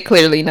 I'll say it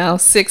clearly now.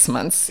 6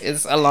 months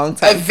is a long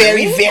time. A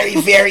very, very,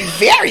 very,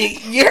 very.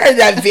 You heard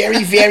that?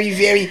 Very, very,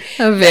 very.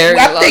 A very.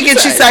 I'm thinking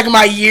she's talking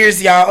about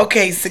years, y'all.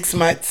 Okay, 6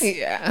 months.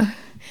 Yeah.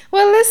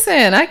 Well,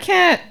 listen. I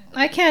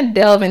can't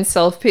delve in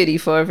self-pity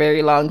for a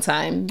very long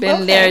time.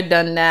 Been there,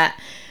 done that.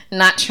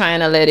 Not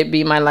trying to let it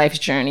be my life's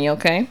journey.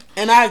 Okay.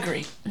 And I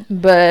agree.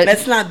 But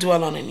let's not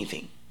dwell on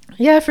anything.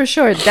 Yeah, for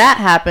sure. That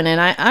happened,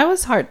 and I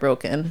was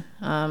heartbroken.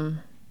 I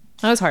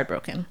was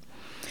heartbroken.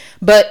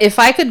 But if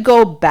I could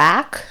go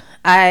back,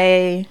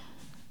 and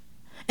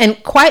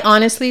quite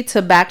honestly, to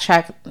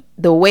backtrack,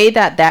 the way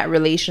that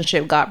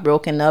relationship got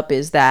broken up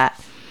is that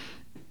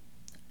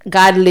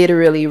God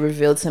literally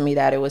revealed to me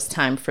that it was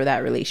time for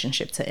that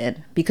relationship to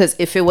end. Because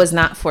if it was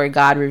not for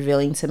God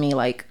revealing to me,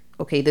 like,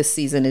 okay, this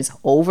season is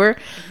over,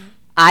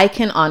 I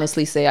can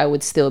honestly say I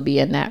would still be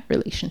in that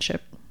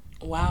relationship.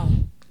 Wow.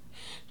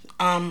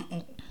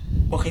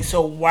 Okay,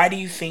 so why do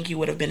you think you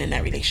would have been in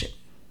that relationship?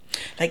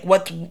 Like,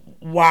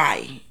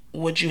 why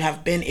would you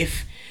have been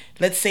if,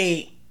 let's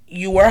say,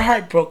 you were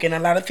heartbroken, a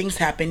lot of things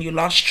happened, you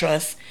lost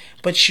trust,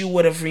 but you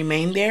would have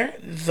remained there,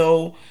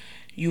 though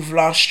you've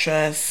lost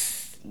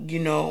trust,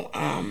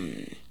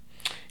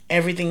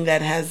 everything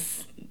that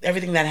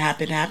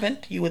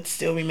happened, you would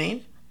still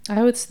remain?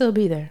 I would still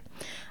be there.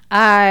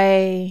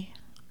 I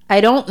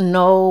don't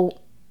know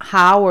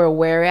how or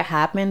where it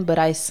happened, but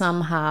I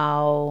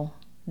somehow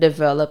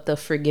developed a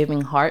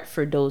forgiving heart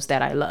for those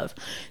that I love.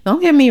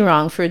 Don't get me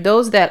wrong, for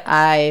those that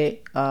I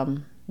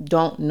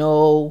don't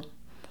know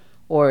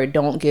or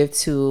don't give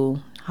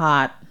two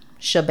hot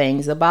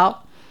shebangs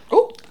about.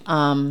 Oh,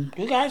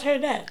 you guys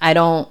heard that? I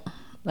don't,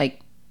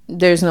 like,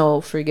 there's no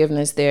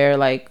forgiveness there.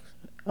 Like,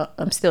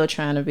 I'm still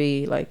trying to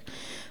be like,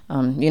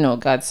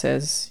 God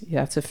says you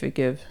have to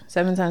forgive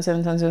 7 times.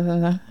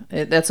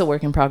 That's a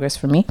work in progress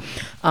for me,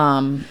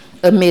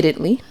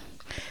 admittedly.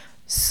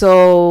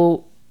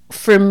 So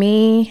for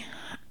me,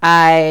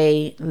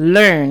 I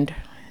learned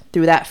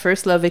through that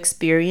first love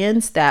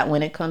experience that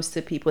when it comes to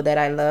people that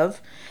I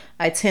love,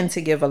 I tend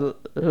to give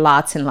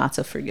lots and lots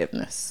of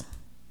forgiveness.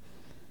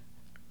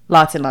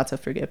 Lots and lots of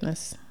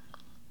forgiveness.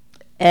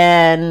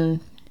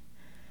 And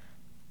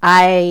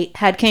I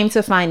had came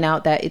to find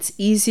out that it's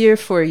easier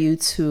for you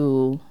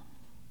to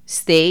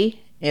stay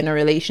in a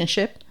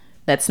relationship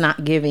that's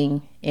not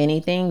giving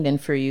anything than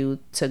for you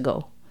to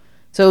go.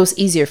 So it was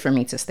easier for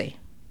me to stay.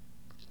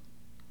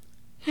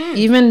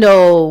 Even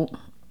though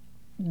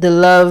the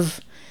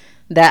love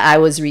that I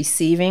was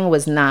receiving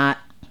was not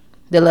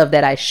the love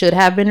that I should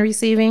have been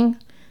receiving,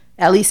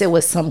 at least it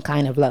was some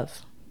kind of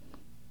love,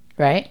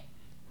 right?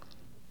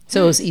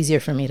 So it was easier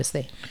for me to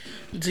stay.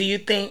 Do you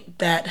think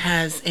that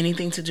has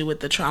anything to do with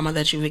the trauma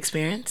that you've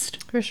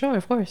experienced? For sure,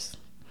 of course.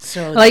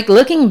 So, like,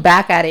 looking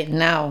back at it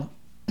now,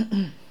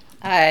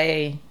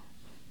 I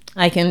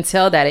can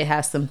tell that it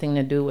has something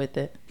to do with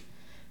it.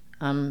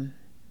 I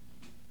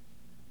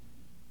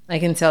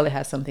can tell it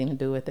has something to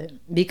do with it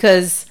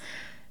because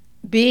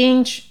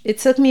it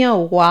took me a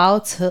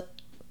while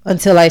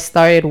until I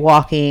started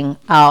walking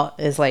out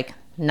as like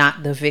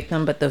not the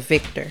victim but the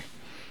victor.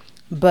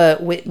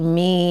 But with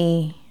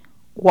me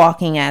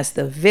walking as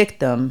the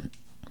victim,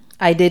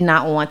 I did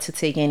not want to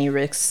take any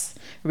risk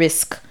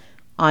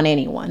on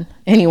anyone.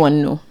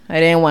 Anyone new. I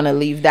didn't want to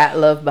leave that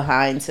love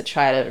behind to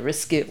try to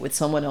risk it with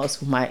someone else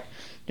who might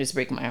just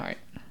break my heart.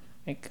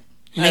 Like,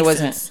 I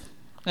wasn't.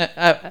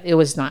 It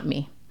was not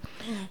me.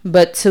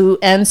 But to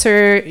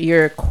answer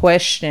your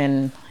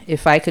question,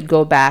 if I could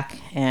go back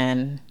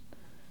and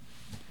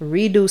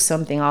redo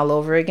something all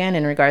over again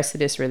in regards to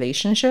this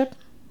relationship,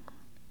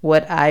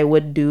 what I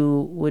would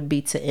do would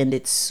be to end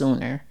it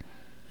sooner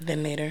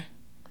than later.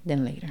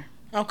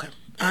 Okay.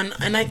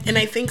 And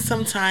I think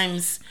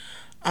sometimes,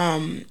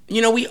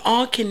 we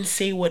all can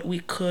say what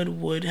we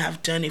would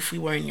have done if we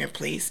were in your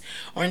place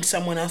or in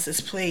someone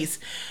else's place.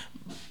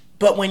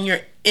 But when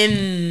you're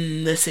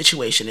in the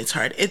situation, it's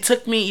hard. It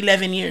took me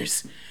 11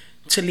 years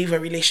to leave a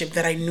relationship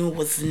that I knew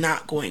was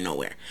not going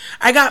nowhere.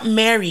 I got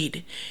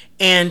married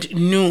and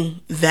knew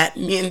that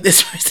me and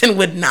this person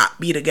would not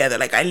be together.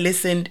 Like, I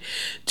listened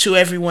to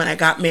everyone. I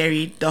got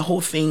married, the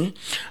whole thing.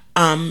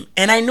 And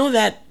I know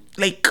that,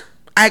 like,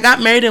 I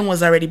got married and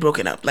was already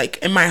broken up. Like,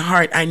 in my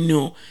heart, I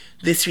knew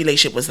this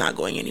relationship was not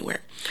going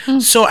anywhere.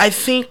 So I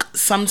think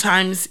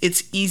sometimes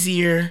it's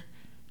easier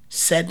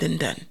said than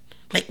done.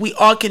 Like, we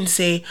all can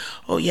say,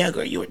 oh, yeah,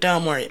 girl, you were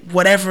dumb, or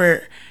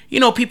whatever,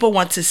 people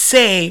want to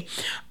say.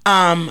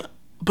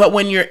 But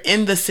when you're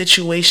in the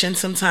situation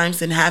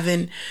sometimes and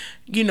having,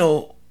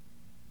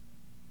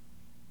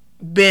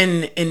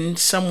 been in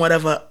somewhat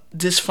of a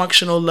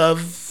dysfunctional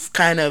love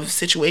kind of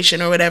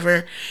situation or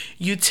whatever,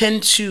 you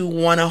tend to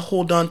want to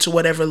hold on to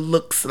whatever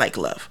looks like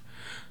love.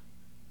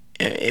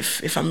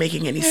 If I'm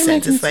making any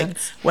sense, it's like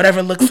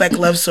whatever looks like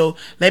love. So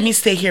let me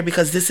stay here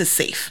because this is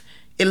safe.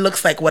 It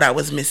looks like what I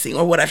was missing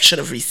or what I should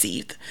have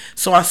received.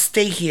 So I'll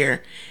stay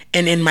here,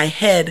 and in my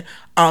head,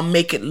 I'll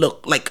make it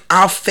look like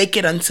I'll fake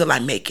it until I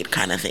make it,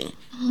 kind of thing.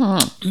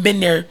 Been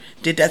there,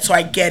 did that, so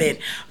I get it.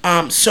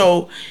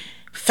 So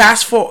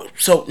fast forward.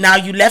 So now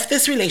you left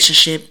this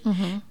relationship,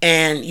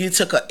 and you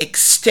took an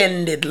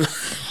extended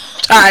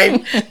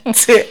time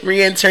to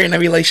re-enter in a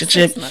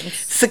relationship.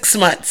 6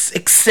 months,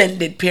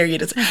 extended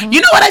period.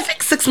 You know what? I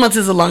think 6 months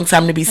is a long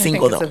time to be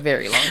single, though. It's a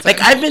very long time.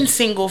 Like, I've been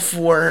single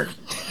for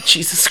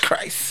Jesus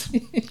Christ,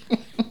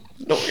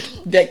 Lord,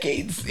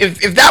 decades. If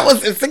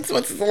 6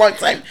 months is a long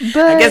time,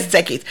 I guess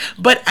decades.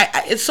 But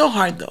it's so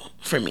hard though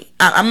for me.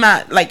 I'm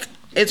not like,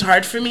 it's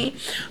hard for me,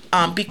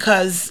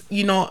 because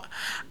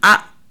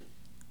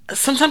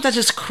sometimes I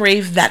just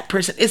crave that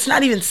person. It's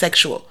not even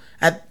sexual.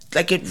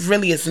 It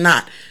really is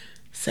not.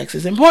 Sex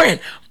is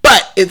important,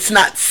 but it's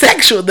not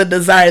sexual. The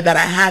desire that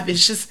I have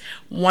is just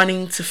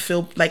wanting to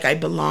feel like I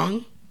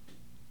belong.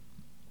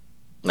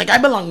 Like, I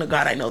belong to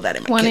God. I know that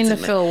in my wanting kids.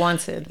 To feel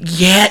wanted.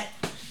 Yeah.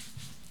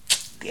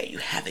 There you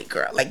have it,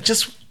 girl. Like,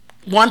 just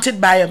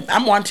wanted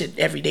I'm wanted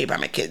every day by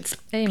my kids.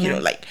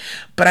 Amen.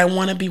 But I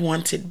want to be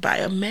wanted by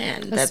a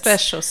man. That's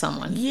special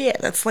someone. Yeah,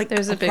 that's like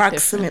there's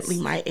approximately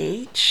my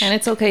age. And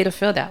it's okay to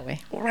feel that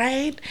way.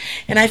 Right?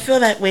 And I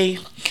feel that way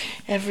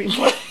every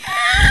month.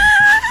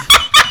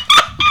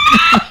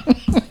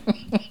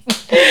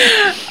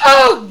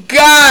 Oh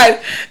God,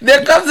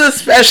 there comes a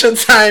special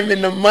time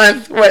in the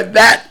month where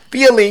that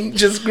feeling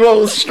just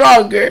grows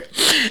stronger,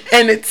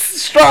 and it's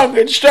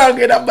stronger and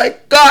stronger, and I'm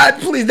like,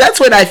 God, please. That's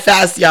when I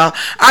fast, y'all.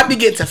 I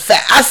begin to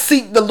fast. I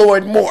seek the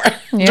Lord more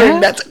during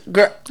that.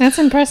 Girl, that's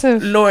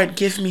impressive. Lord,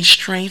 give me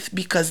strength,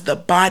 because the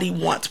body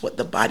wants what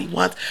the body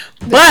wants,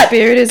 but the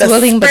spirit is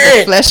willing, but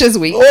the flesh is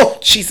weak. Oh,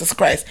 Jesus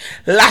Christ.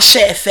 La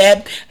chair est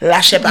faible, la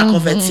chair pas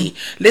convertie.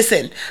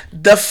 Listen,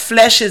 the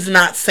flesh is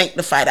not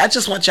sanctified. I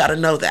just want y'all to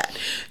know that.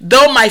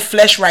 Though my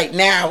flesh right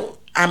now,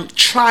 I'm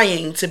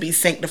trying to be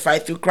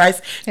sanctified through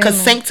Christ, because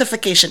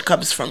sanctification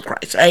comes from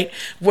Christ, right?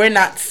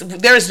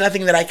 There is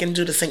nothing that I can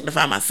do to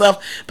sanctify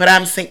myself, but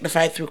I'm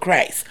sanctified through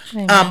Christ.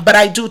 But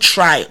I do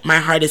try my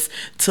hardest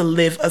to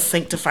live a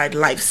sanctified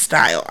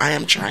lifestyle. I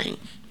am trying.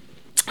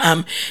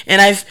 And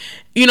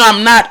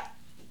I'm not,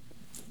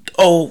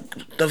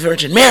 the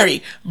Virgin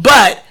Mary,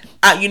 but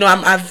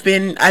I've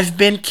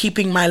been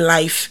keeping my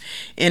life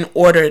in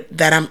order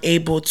that I'm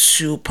able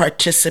to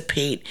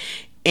participate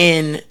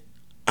in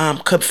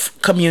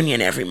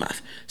communion every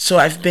month. So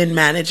I've been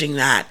managing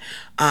that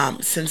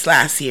since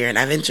last year, and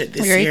I've entered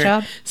this Great year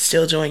job.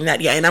 Still doing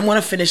that. Yeah, and I'm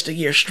going to finish the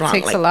year strong.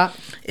 Takes a lot.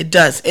 It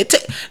does.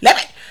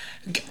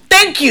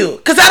 Thank you,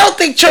 because I don't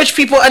think church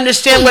people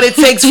understand what it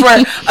takes for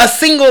a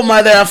single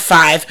mother of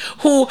 5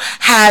 who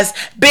has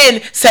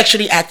been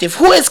sexually active,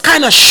 who is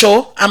kind of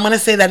show. I'm going to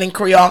say that in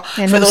Creole,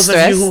 and for those of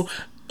you who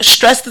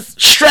stress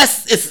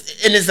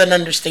is an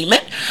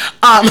understatement.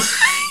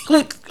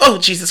 Oh,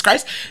 Jesus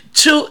Christ,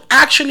 to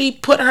actually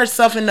put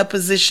herself in a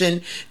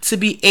position to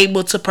be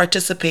able to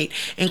participate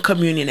in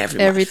communion every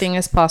month. Everything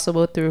is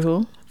possible through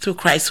who? Through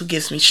Christ who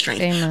gives me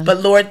strength. Amen.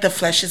 But Lord, the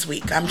flesh is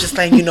weak. I'm just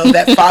letting you know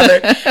that, Father,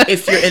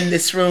 if you're in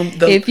this room.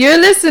 If you're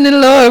listening,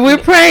 Lord, we're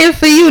praying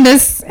for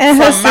Eunice and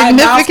her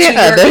significant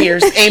other.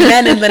 Ears.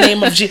 Amen, in the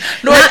name of Jesus.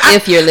 Lord,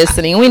 if you're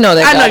listening, we know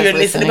that I know you're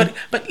listening.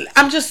 But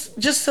I'm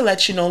just to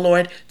let you know,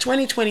 Lord,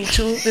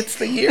 2022, it's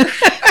the year.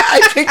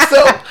 I think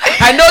so.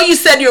 I know you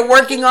said you're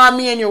working on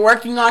me and you're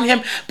working on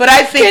him, but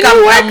I think Can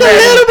you work a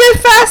little bit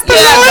faster,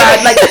 Lord? God,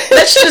 Like,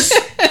 let's just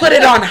put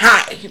it on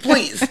high,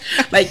 please.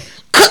 Like,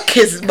 cook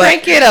his butt.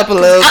 Crank it up a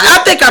little bit.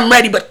 I think I'm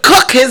ready, but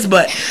cook his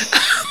butt.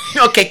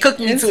 Okay, cook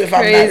me too if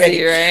I'm not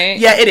ready. Right?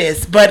 Yeah, it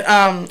is. But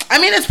I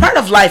mean, it's part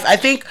of life. I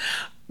think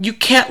you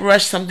can't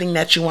rush something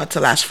that you want to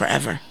last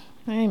forever.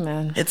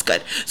 Amen. It's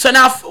good. So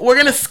now we're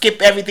gonna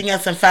skip everything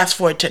else and fast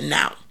forward to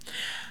now.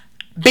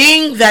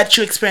 Being that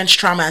you experienced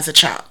trauma as a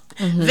child,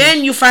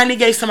 then you finally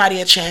gave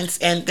somebody a chance,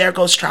 and there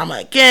goes trauma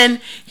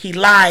again. He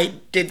lied,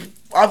 did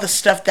all the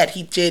stuff that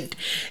he did,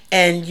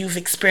 and you've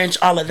experienced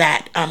all of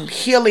that.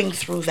 Healing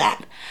through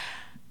that.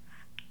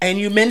 And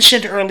you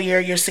mentioned earlier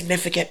your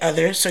significant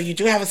other. So you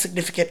do have a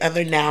significant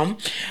other now.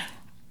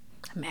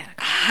 A man of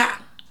God.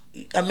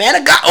 A man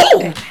of God.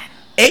 Oh,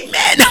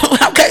 amen.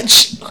 Okay.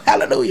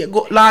 Hallelujah.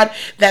 Lord,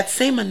 that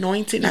same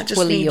anointing, I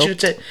just need you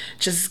to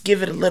just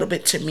give it a little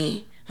bit to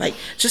me. Like,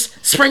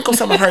 just sprinkle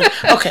some of hers.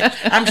 Okay.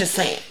 I'm just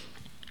saying.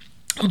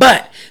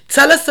 But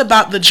tell us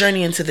about the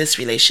journey into this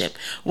relationship.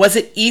 Was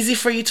it easy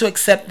for you to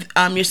accept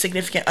your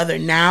significant other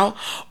now,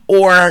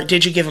 or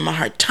did you give him a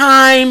hard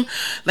time?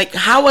 Like,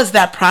 how was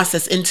that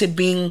process into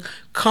being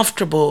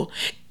comfortable?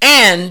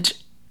 And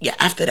yeah,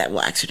 after that,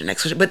 we'll ask you the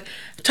next question. But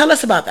tell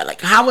us about that.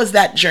 Like, how was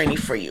that journey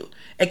for you,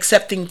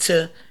 accepting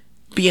to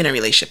be in a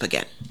relationship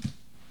again?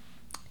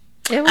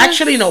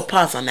 Actually, no,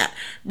 pause on that.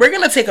 We're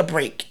gonna take a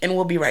break, and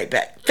we'll be right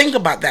back. Think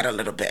about that a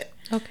little bit.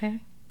 Okay.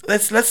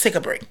 Let's take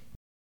a break.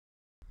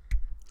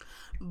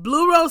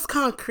 Blue Rose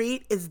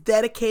Concrete is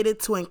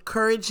dedicated to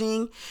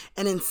encouraging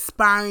and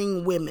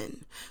inspiring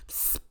women,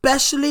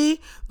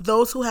 especially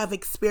those who have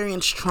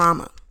experienced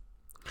trauma.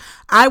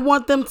 I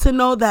want them to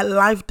know that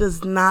life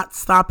does not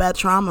stop at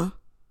trauma.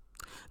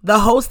 The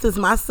host is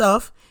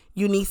myself,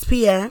 Eunice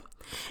Pierre,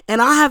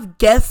 and I have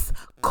guest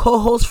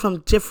co-hosts from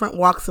different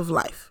walks of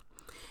life.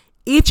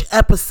 Each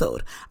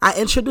episode, I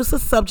introduce a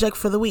subject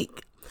for the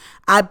week.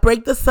 I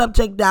break the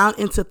subject down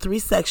into 3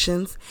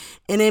 sections,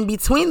 and in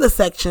between the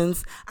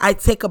sections, I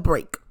take a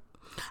break.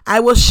 I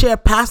will share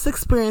past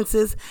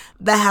experiences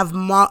that have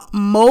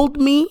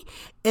molded me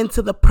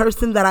into the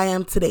person that I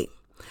am today,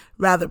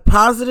 rather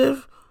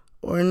positive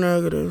or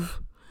negative.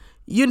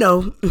 You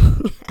know,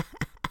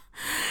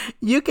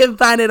 you can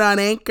find it on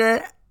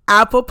Anchor,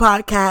 Apple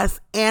Podcasts,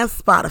 and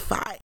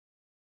Spotify.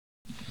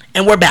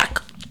 And we're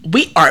back.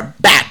 We are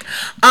back.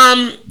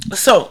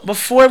 So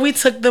before we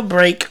took the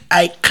break,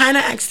 I kind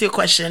of asked you a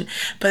question,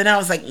 but then I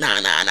was like,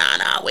 nah,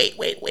 wait.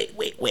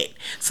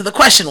 So the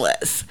question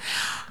was,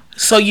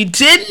 so you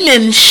did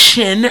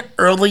mention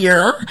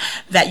earlier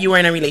that you were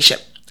in a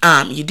relationship.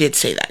 You did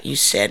say that. You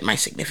said my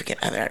significant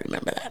other. I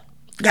remember that.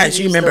 Guys,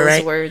 you remember, right?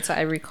 Those words,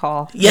 I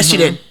recall. Yes, you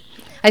did.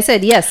 I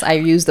said, yes, I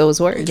used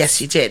those words.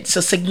 Yes, you did. So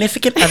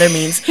significant other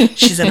means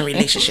she's in a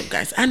relationship,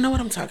 guys. I know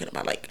what I'm talking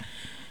about. Like,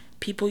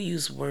 people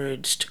use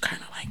words to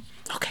kind of like,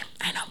 okay,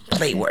 I know,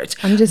 play words.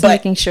 I'm just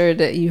making sure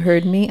that you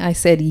heard me. I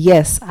said,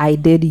 yes, I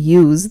did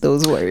use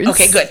those words.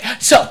 Okay, good.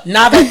 So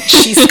now that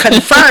she's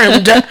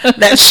confirmed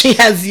that she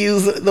has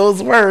used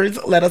those words,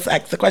 let us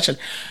ask the question.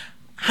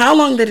 How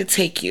long did it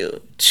take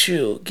you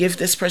to give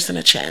this person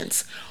a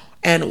chance,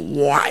 and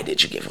why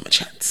did you give him a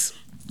chance?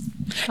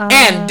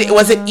 And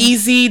was it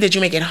easy? Did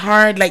you make it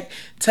hard? Like,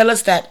 tell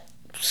us that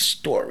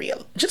story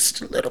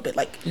just a little bit,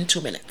 like in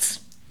 2 minutes.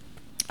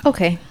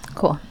 Okay,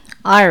 cool.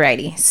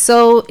 Alrighty.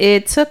 So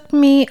it took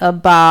me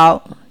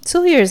about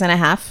 2.5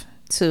 years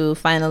to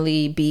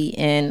finally be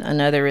in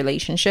another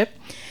relationship.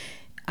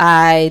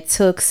 I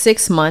took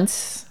 6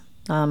 months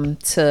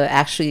to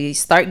actually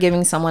start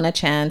giving someone a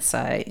chance.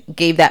 I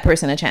gave that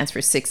person a chance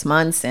for 6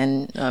 months,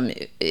 and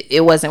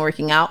it wasn't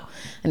working out.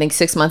 I think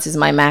 6 months is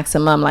my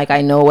maximum. Like,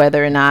 I know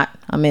whether or not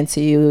I'm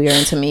into you, you're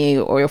into me,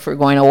 or if we're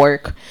going to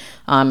work.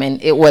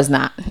 And it was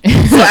not.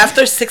 So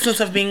after 6 months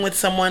of being with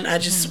someone, I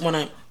just want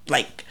to,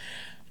 like,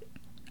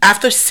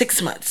 after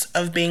 6 months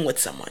of being with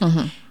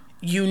someone,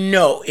 you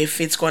know if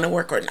it's going to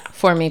work or not.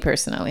 For me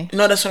personally.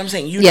 No, that's what I'm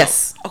saying.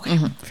 Yes. Know. Okay.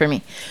 For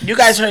me. You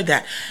guys heard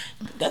that.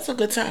 That's a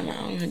good time. I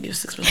don't even give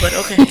 6 months, but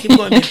okay, keep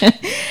going.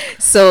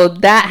 So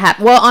that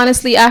happened. Well,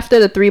 honestly,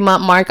 after the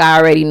 3-month mark, I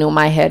already knew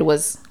my head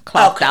was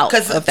clocked out.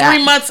 Because of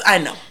 3 months, I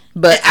know.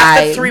 But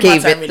I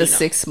gave it really the know.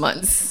 6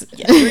 months.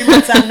 Yeah, 3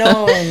 months I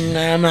know, and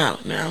I'm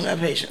out. Now I got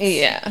patience.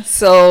 Yeah.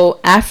 So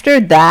after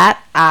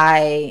that,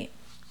 I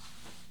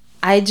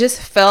just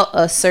felt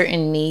a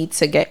certain need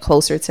to get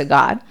closer to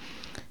God.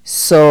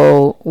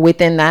 So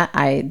within that,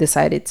 I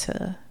decided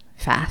to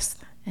fast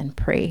and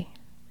pray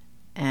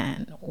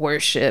and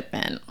worship,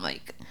 and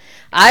like,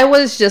 I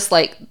was just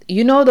like,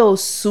 you know,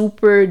 those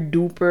super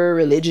duper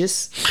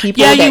religious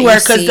people that you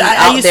see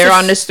out there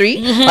on the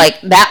street? Like,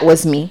 that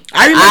was me.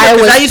 I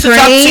remember, I used to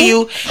talk to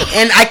you,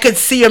 and I could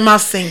see your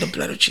mouth saying, the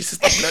blood of Jesus,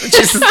 the blood of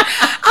Jesus.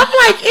 I'm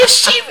like, is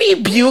she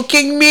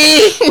rebuking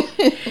me?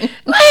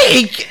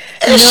 Like,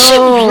 is she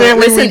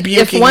really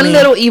rebuking if one me?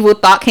 little evil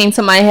thought came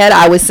to my head,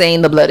 I was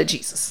saying the blood of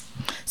Jesus.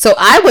 So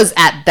I was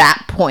at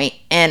that point,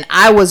 and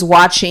I was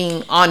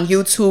watching on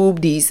YouTube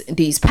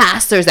these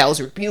pastors that was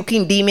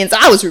rebuking demons.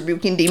 I was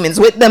rebuking demons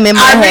with them in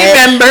my head.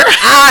 I remember.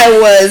 I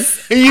was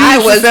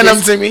sent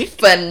them to me.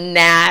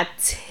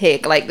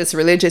 Fanatic, like this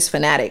religious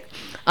fanatic.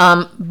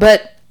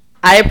 But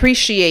I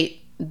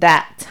appreciate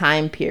that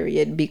time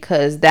period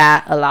because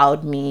that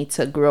allowed me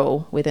to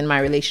grow within my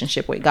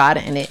relationship with God,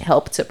 and it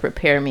helped to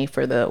prepare me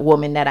for the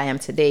woman that I am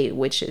today,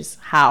 which is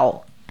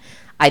how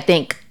I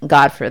thank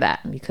God for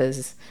that,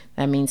 because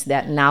that means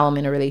that now I'm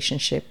in a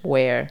relationship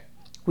where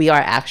we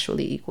are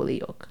actually equally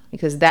yoked,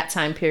 because that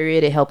time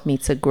period, it helped me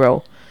to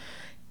grow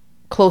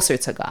closer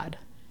to God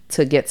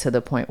to get to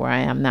the point where I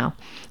am now.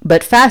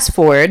 But fast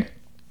forward,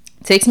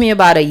 it takes me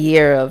about a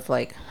year of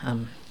like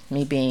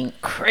me being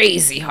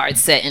crazy hard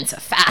set into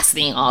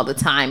fasting all the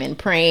time and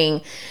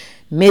praying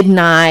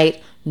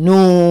midnight,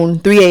 noon,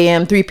 3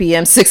 a.m., 3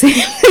 p.m., 6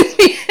 a.m.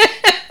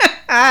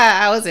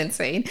 I was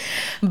insane.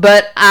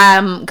 But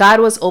God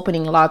was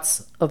opening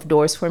lots of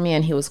doors for me,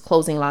 and he was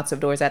closing lots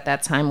of doors at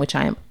that time, which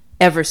I am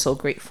ever so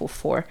grateful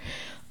for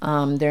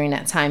during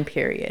that time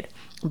period.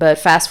 But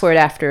fast forward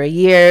after a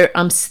year,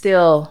 I'm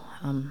still,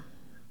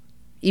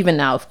 even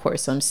now, of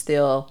course, I'm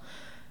still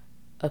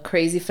a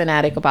crazy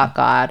fanatic about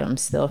God. I'm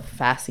still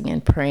fasting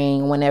and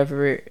praying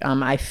whenever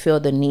I feel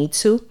the need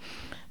to.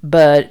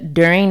 But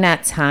during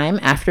that time,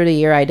 after the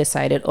year, I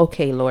decided,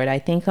 okay, Lord, I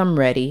think I'm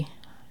ready.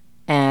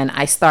 And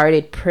I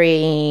started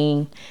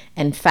praying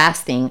and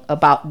fasting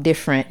about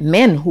different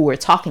men who were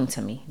talking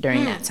to me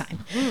during that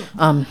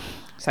time.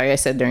 Sorry, I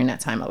said during that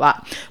time a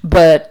lot.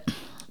 But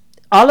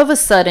all of a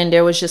sudden,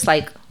 there was just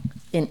like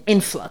an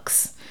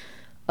influx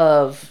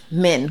of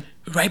men.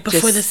 Right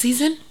before the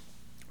season?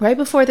 Right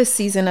before the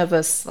season of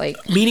us, like...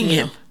 meeting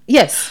him.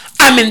 Yes.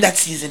 I'm in that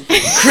season.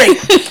 Great.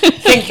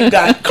 Thank you,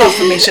 God.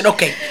 Confirmation.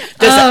 Okay.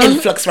 There's an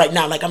influx right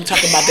now. Like I'm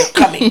talking about, they're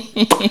coming.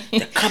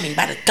 They're coming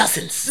by the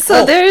dozens.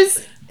 So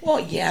there's... Oh,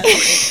 yeah.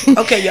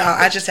 Okay, y'all.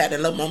 I just had a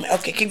little moment.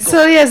 Okay, keep going.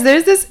 So, yes,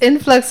 there's this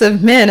influx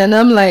of men. And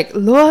I'm like,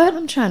 Lord,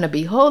 I'm trying to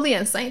be holy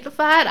and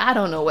sanctified. I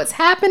don't know what's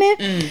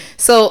happening.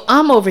 So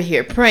I'm over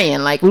here praying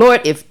like, Lord,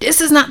 if this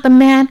is not the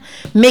man,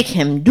 make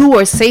him do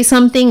or say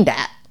something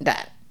that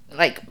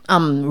like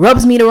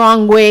rubs me the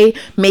wrong way.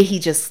 May he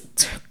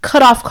just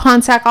cut off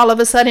contact all of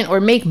a sudden, or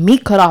make me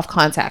cut off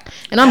contact.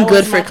 And I'm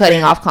good for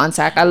cutting off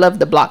contact. I love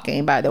the block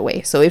game, by the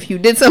way. So if you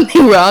did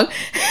something wrong,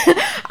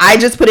 I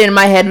just put it in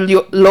my head,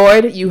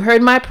 Lord, you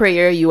heard my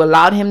prayer. You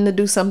allowed him to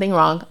do something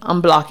wrong.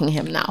 I'm blocking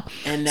him now.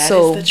 And that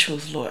is the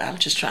truth, Lord. I'm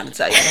just trying to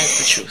tell you, that's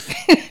the truth.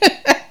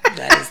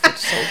 That is the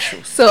sole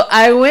truth. So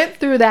I went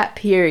through that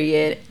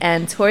period,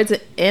 and towards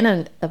the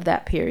end of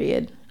that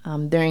period,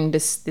 during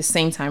this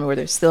same time where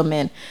there's still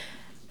men,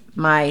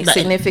 my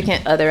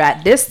significant other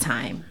at this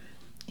time,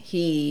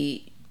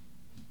 he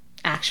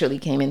actually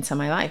came into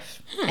my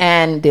life.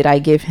 And did I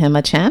give him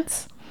a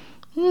chance?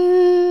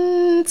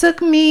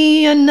 Took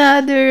me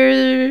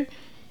another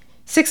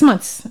 6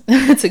 months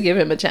to give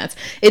him a chance.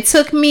 It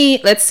took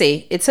me, let's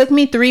say,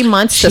 3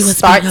 months to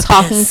start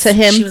talking to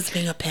him. She was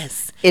being a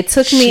pest. It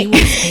took me. She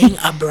was being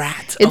a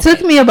brat. It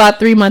took me about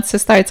 3 months to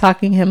start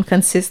talking to him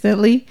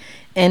consistently.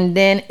 And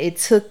then it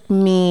took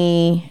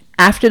me,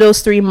 after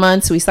those 3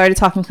 months, we started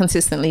talking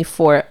consistently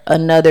for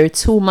another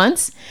 2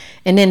 months.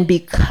 And then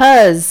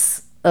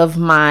because of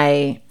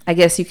my, I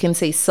guess you can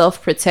say,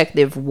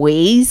 self-protective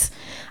ways,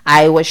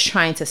 I was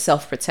trying to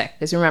self-protect.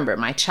 Because remember,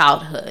 my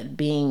childhood,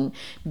 being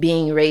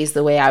raised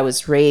the way I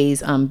was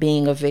raised,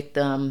 being a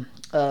victim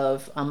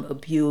of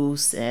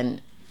abuse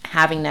and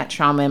having that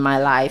trauma in my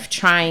life,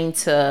 trying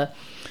to,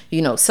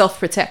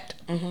 self-protect.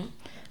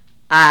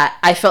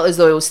 I felt as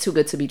though it was too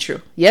good to be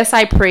true. Yes,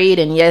 I prayed,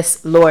 and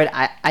yes, Lord,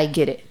 I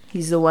get it.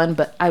 He's the one,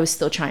 but I was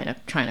still trying to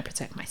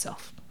protect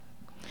myself.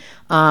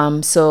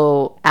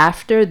 So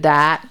after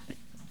that,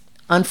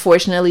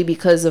 unfortunately,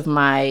 because of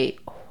my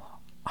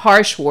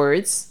harsh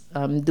words,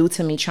 due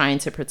to me trying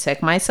to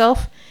protect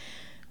myself,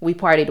 we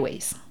parted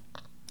ways.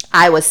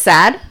 I was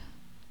sad.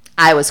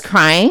 I was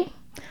crying.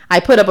 I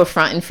put up a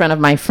front in front of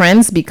my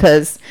friends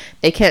because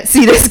they can't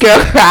see this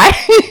girl cry.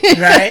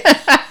 Right.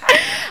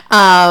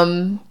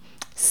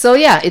 So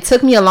yeah, it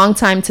took me a long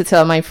time to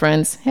tell my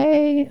friends,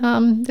 hey,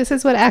 this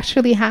is what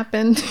actually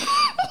happened.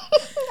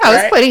 I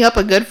was putting up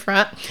a good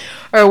front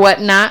or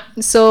whatnot.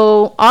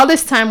 So all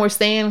this time we're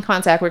staying in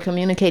contact, we're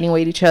communicating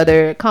with each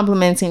other,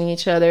 complimenting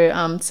each other,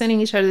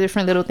 sending each other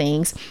different little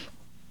things.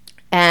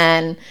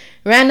 And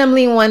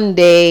randomly one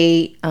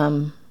day,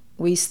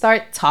 we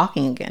start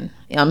talking again.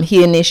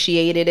 He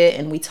initiated it,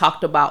 and we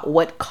talked about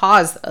what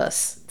caused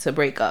us to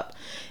break up.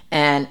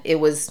 And it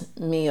was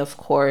me, of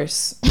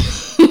course.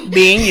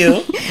 Being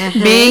you.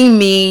 Being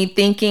me,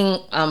 thinking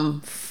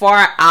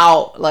far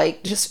out,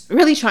 like just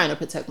really trying to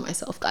protect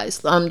myself,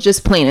 guys.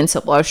 Just plain and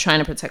simple. I was trying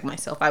to protect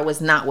myself. I was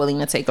not willing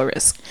to take a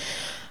risk.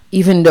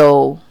 Even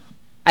though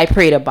I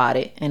prayed about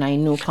it and I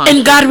knew confidently.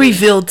 And God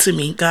revealed to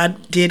me,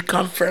 God did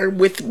confirm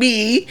with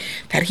me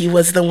that he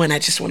was the one. I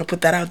just want to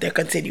put that out there.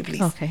 Continue,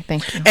 please. Okay,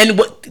 thank you. And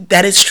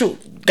that is true.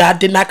 God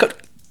did not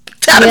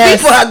tell tell the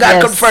people how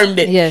God confirmed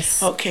it.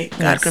 Yes. Okay,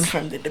 God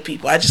confirmed it to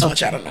people. I just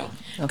want y'all to know.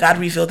 Okay. God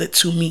revealed it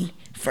to me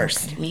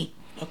first. Me.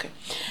 Okay.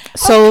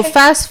 So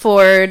fast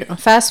forward,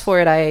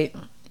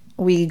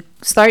 we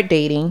start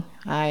dating.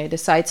 I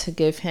decide to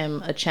give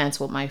him a chance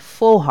with my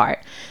full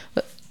heart.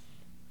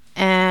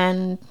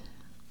 And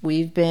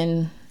we've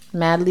been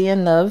madly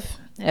in love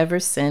ever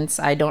since.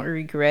 I don't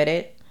regret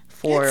it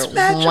for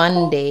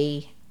one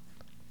day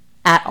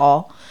at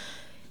all.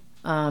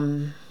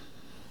 Quite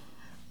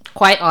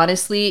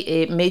honestly,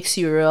 it makes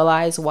you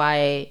realize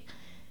why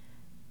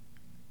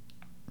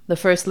the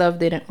first love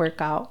didn't work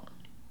out.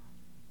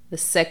 The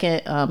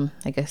second,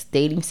 I guess,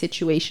 dating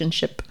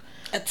situationship.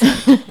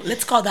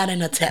 Let's call that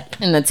an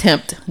attempt. An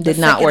attempt did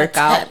not work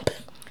out.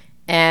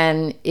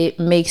 And it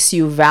makes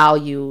you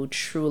value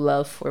true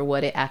love for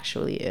what it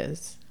actually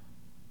is.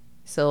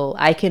 So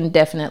I can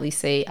definitely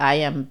say I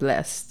am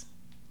blessed.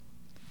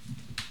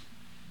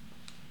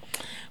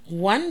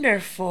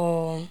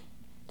 Wonderful.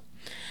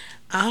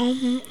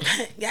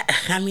 Yeah,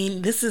 I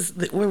mean,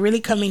 we're really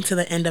coming to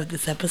the end of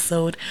this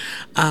episode.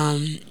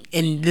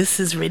 And this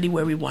is really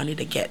where we wanted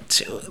to get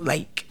to,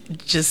 like,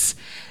 just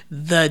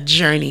the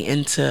journey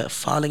into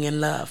falling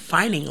in love,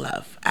 finding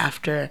love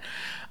after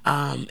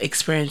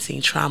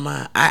experiencing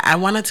trauma. I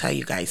want to tell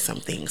you guys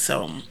something.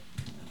 So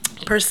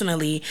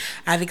personally,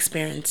 I've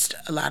experienced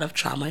a lot of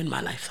trauma in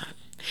my lifetime.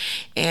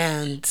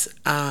 And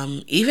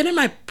even in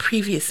my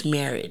previous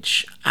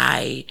marriage,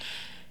 I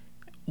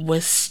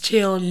was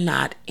still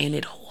not in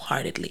it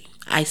wholeheartedly.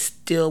 I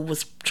still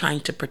was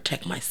trying to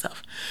protect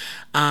myself.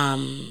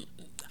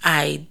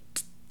 I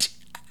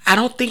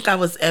don't think I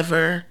was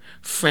ever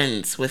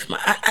friends with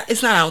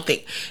it's not I don't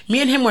think.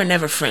 Me and him were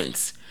never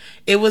friends.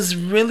 It was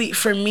really,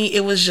 for me,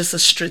 it was just a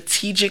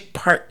strategic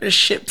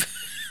partnership.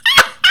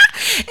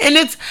 And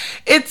it's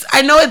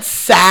I know it's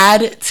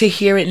sad to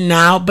hear it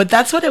now, but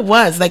that's what it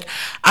was. Like,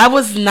 I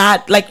was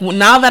not, like,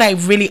 now that I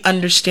really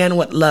understand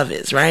what love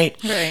is, right?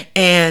 Right.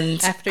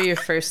 And after your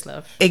first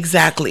love.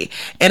 Exactly.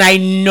 And I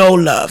know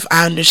love.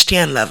 I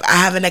understand love. I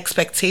have an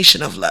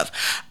expectation of love.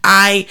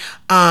 I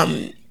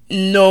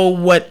know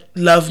what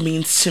love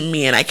means to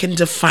me, and I can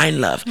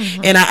define love.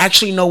 Mm-hmm. And I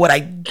actually know what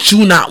I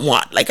do not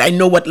want. Like, I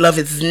know what love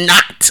is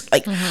not.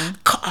 Like,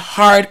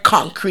 hard,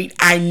 concrete.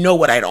 I know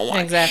what I don't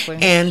want. Exactly.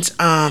 And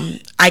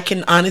I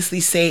can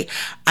honestly say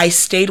I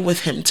stayed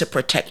with him to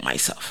protect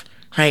myself,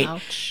 right?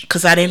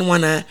 Because I didn't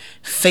want to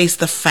face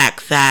the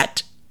fact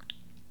that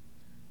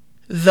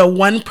the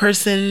one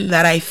person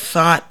that I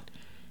thought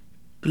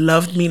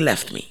loved me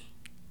left me.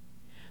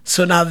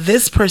 So now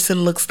this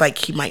person looks like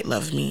he might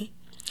love me.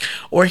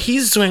 Or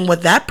he's doing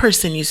what that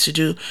person used to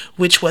do,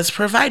 which was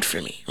provide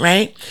for me,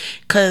 right?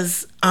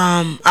 Because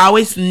I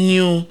always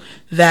knew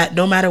that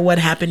no matter what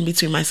happened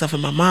between myself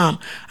and my mom,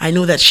 I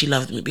knew that she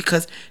loved me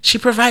because she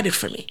provided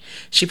for me.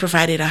 She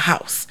provided a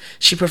house.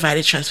 She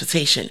provided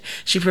transportation.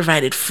 She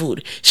provided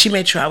food. She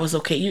made sure I was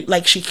okay.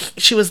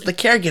 She was the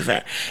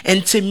caregiver.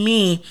 And to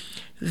me,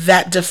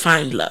 that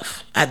defined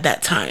love at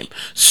that time.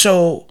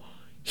 So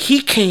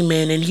he came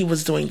in and he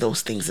was doing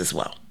those things as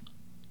well.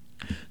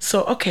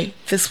 So, okay,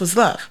 this was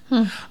love.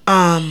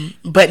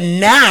 But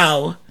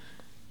now,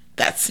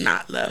 that's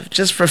not love.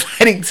 Just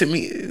providing to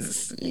me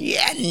is,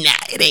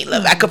 it ain't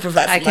love. I could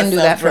provide for myself. I can do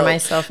that for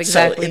myself,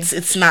 exactly. So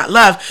it's not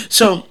love.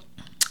 So,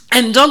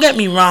 and don't get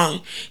me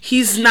wrong,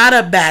 he's not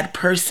a bad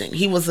person.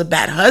 He was a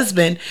bad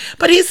husband,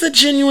 but he's a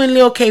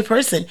genuinely okay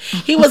person.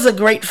 He was a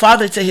great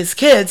father to his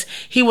kids.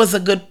 He was a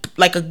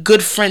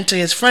good friend to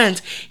his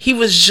friends. He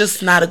was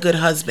just not a good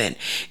husband.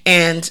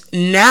 And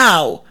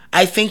now,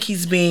 I think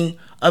he's being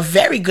a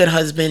very good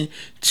husband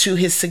to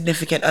his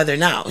significant other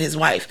now, his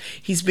wife.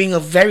 He's being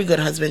a very good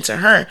husband to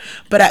her.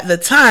 But at the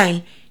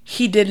time,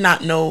 he did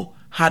not know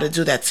how to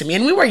do that to me.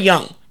 And we were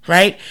young,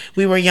 right?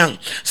 We were young.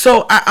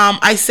 So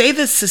I say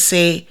this to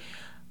say,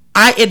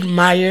 I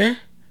admire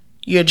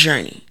your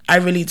journey. I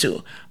really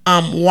do.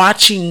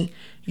 Watching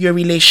your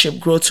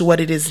relationship grow to what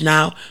it is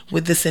now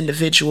with this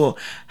individual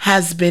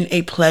has been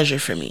a pleasure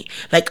for me.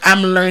 Like,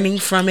 I'm learning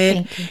from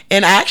it.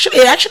 And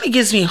it actually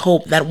gives me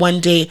hope that one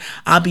day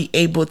I'll be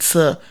able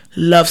to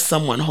love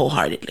someone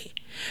wholeheartedly.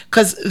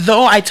 Because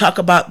though I talk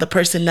about the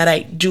person that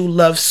I do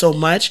love so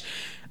much,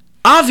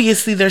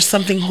 obviously there's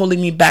something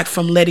holding me back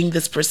from letting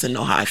this person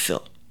know how I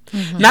feel.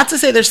 Not to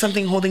say there's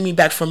something holding me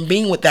back from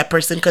being with that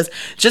person, because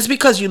just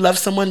because you love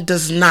someone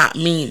does not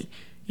mean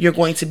you're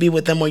going to be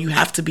with them or you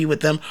have to be with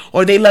them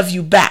or they love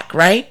you back,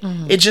 right?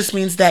 It just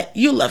means that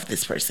you love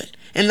this person.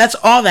 And that's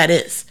all that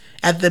is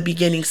at the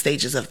beginning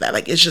stages of that.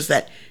 Like, it's just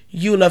that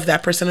you love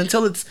that person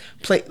until it's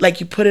like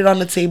you put it on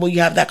the table,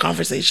 you have that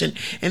conversation,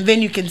 and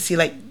then you can see,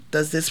 like,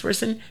 does this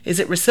person, is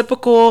it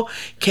reciprocal?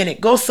 Can it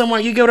go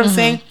somewhere? You get what I'm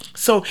saying?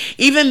 So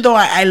even though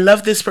I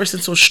love this person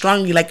so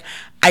strongly, like,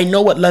 I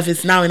know what love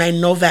is now, and I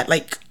know that,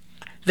 like,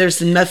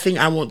 there's nothing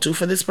I won't do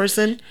for this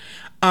person.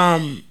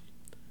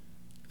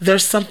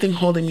 There's something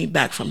holding me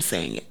back from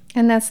saying it.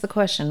 And that's the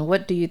question.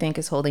 What do you think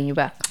is holding you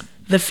back?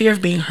 The fear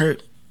of being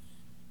hurt.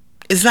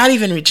 It's not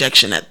even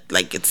rejection.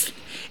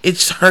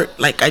 It's hurt.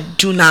 Like, I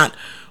do not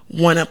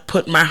want to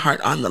put my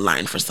heart on the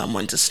line for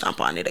someone to stomp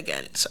on it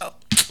again. So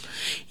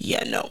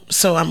yeah, no.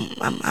 So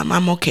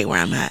I'm okay where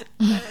I'm at.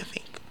 I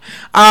think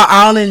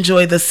I'll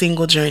enjoy the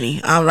single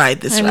journey. I'll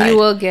ride this ride. And you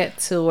will get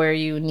to where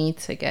you need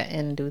to get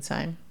in due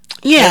time.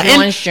 Yeah,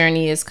 everyone's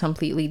journey is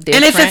completely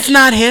different. And if it's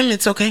not him,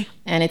 it's okay.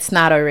 And it's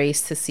not a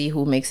race to see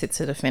who makes it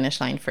to the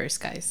finish line first,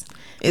 guys.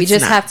 We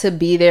just have to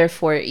be there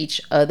for each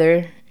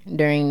other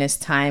during this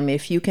time.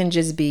 If you can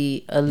just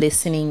be a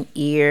listening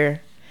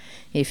ear,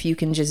 if you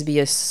can just be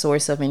a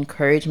source of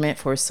encouragement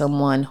for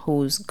someone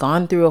who's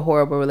gone through a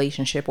horrible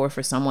relationship, or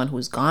for someone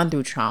who's gone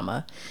through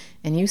trauma,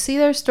 and you see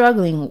they're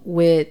struggling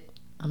with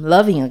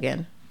loving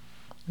again,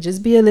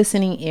 just be a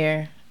listening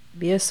ear,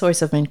 be a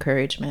source of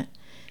encouragement.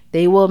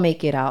 They will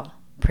make it out.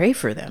 Pray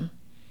for them.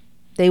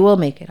 They will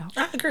make it out.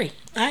 I agree.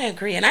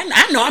 And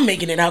I know I'm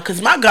making it out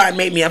because my God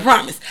made me a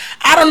promise.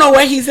 I don't know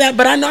where he's at,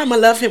 but I know I'm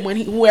going to love him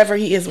whoever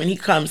he is when he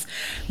comes.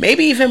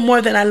 Maybe even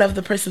more than I love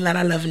the person that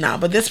I love now.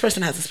 But this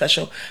person has a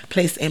special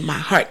place in my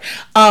heart.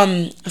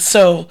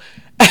 So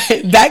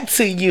back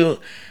to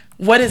you.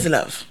 What is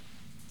love?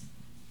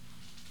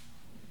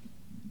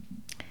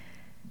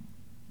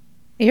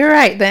 You're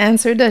right. The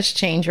answer does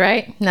change,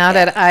 right? Now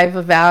that I've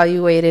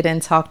evaluated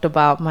and talked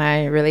about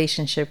my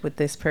relationship with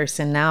this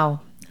person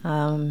now,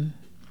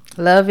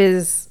 love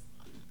is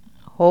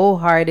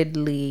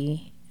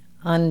wholeheartedly,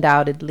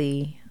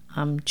 undoubtedly,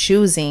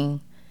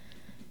 choosing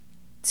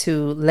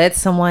to let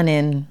someone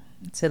in,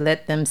 to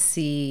let them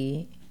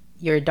see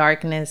your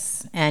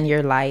darkness and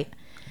your light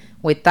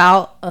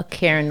without a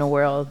care in the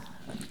world.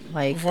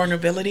 Like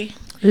vulnerability?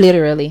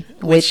 Literally.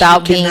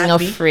 Without being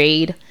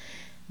afraid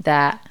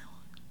that...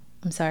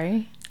 I'm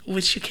sorry?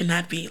 Which you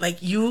cannot be.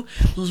 Like, you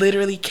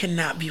literally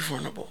cannot be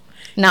vulnerable.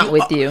 Not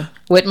with you.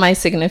 With my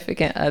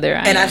significant other.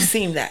 I've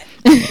seen that.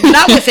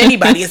 Not with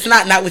anybody. It's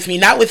not with me.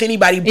 Not with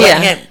anybody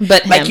but him.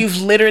 But like,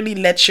 you've literally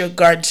let your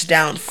guards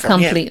down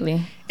from completely.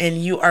 Him. And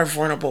you are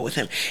vulnerable with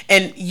him.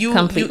 And you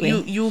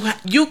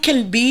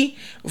can be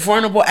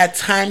vulnerable at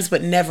times,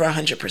 but never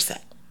 100%.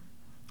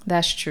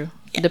 That's true.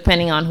 Yeah.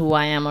 Depending on who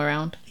I am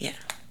around. Yeah.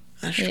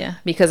 Yeah,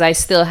 because I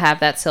still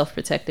have that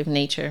self-protective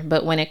nature.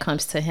 But when it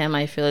comes to him,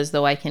 I feel as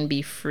though I can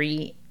be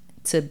free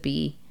to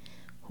be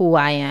who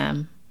I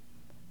am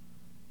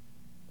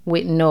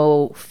with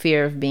no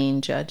fear of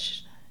being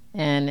judged.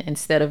 And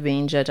instead of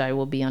being judged, I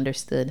will be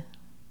understood.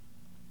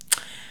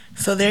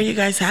 So there you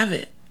guys have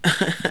it.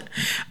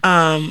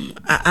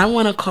 I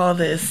want to call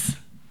this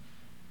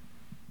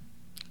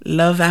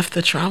love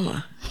after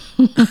trauma.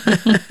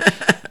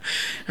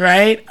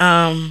 Right?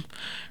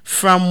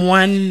 From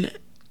one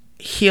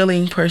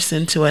healing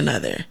person to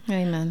another.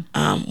 Amen.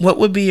 What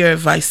would be your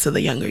advice to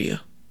the younger you?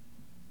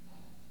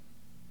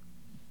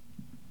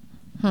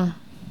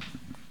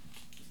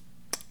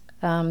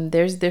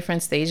 There's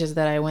different stages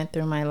that I went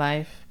through my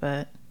life,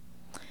 but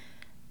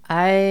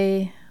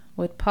I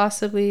would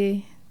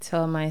possibly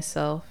tell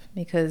myself,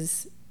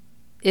 because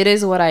it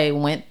is what I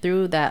went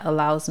through that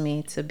allows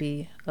me to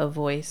be a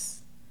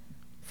voice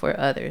for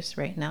others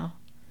right now,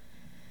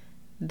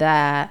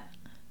 that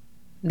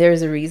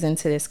there's a reason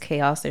to this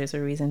chaos, there's a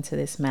reason to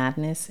this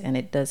madness, and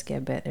it does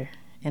get better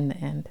in the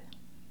end.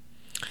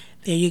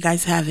 There you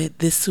guys have it.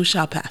 This too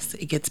shall pass.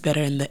 It gets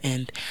better in the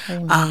end.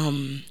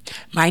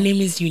 My name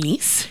is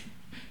Eunice.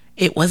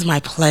 It was my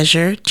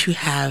pleasure to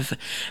have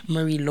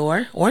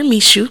Marie-Laure, or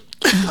Michou,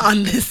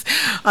 on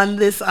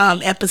this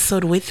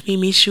episode with me.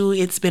 Michou,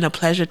 it's been a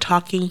pleasure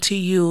talking to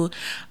you,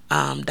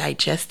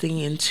 digesting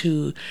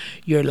into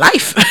your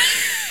life.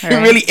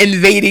 Right. Really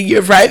invading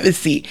your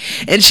privacy.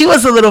 And she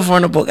was a little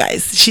vulnerable,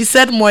 guys. She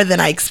said more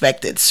than I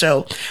expected.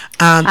 So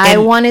I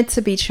wanted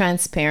to be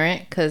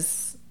transparent,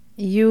 because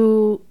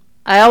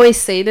I always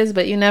say this,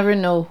 but you never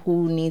know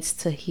who needs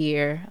to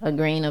hear a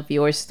grain of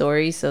your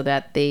story so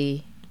that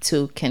they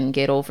too can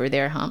get over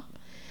their hump.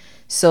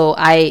 So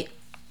I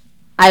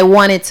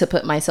wanted to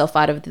put myself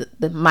out of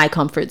my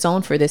comfort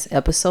zone for this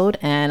episode,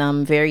 and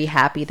I'm very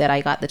happy that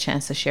I got the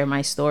chance to share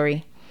my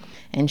story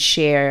and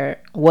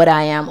share what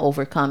I am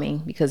overcoming,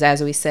 because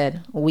as we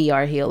said, we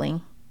are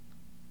healing.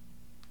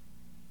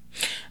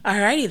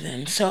 Alrighty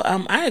then. So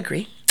I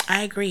agree.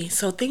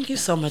 So thank you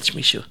so much,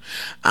 Michou.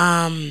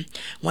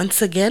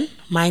 Once again,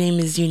 my name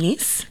is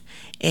Eunice,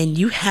 and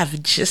you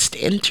have just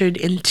entered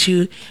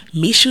into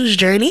Michou's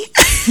journey.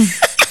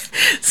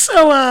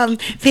 So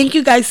thank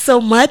you guys so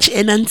much,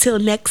 and until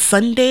next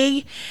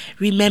Sunday,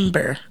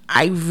 remember,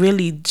 I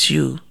really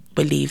do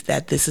believe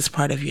that this is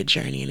part of your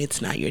journey and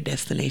it's not your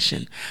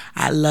destination.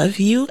 I love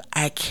you.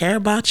 I care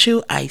about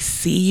you. I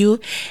see you,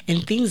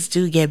 and things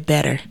do get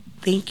better.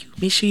 Thank you.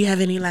 Michou, you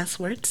have any last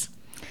words?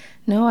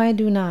 No, I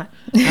do not.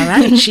 All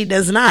right, she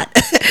does not.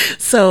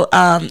 So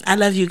I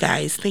love you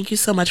guys. Thank you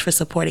so much for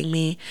supporting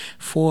me,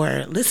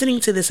 for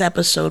listening to this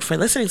episode, for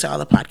listening to all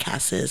the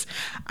podcasts.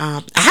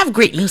 I have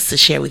great news to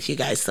share with you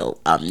guys. So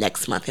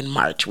next month in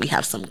March, we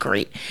have some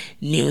great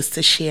news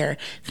to share.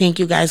 Thank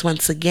you guys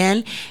once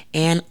again,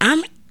 and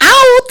I'm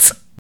out.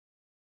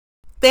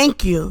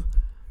 Thank you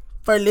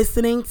for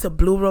listening to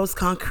Blue Rose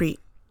Concrete.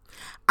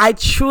 I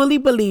truly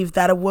believe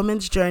that a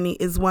woman's journey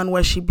is one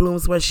where she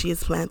blooms where she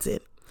is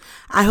planted.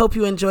 I hope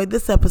you enjoyed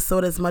this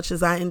episode as much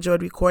as I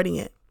enjoyed recording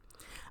it.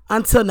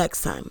 Until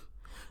next time,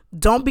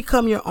 don't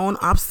become your own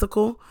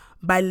obstacle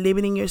by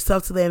limiting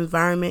yourself to the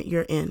environment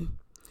you're in.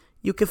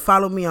 You can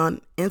follow me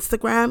on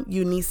Instagram,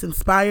 Eunice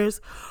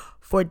Inspires,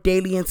 for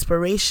daily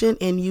inspiration,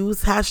 and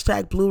use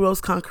hashtag Blue Rose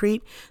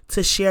Concrete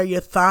to share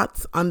your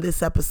thoughts on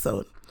this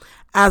episode.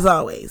 As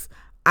always,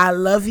 I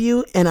love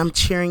you and I'm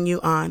cheering you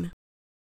on.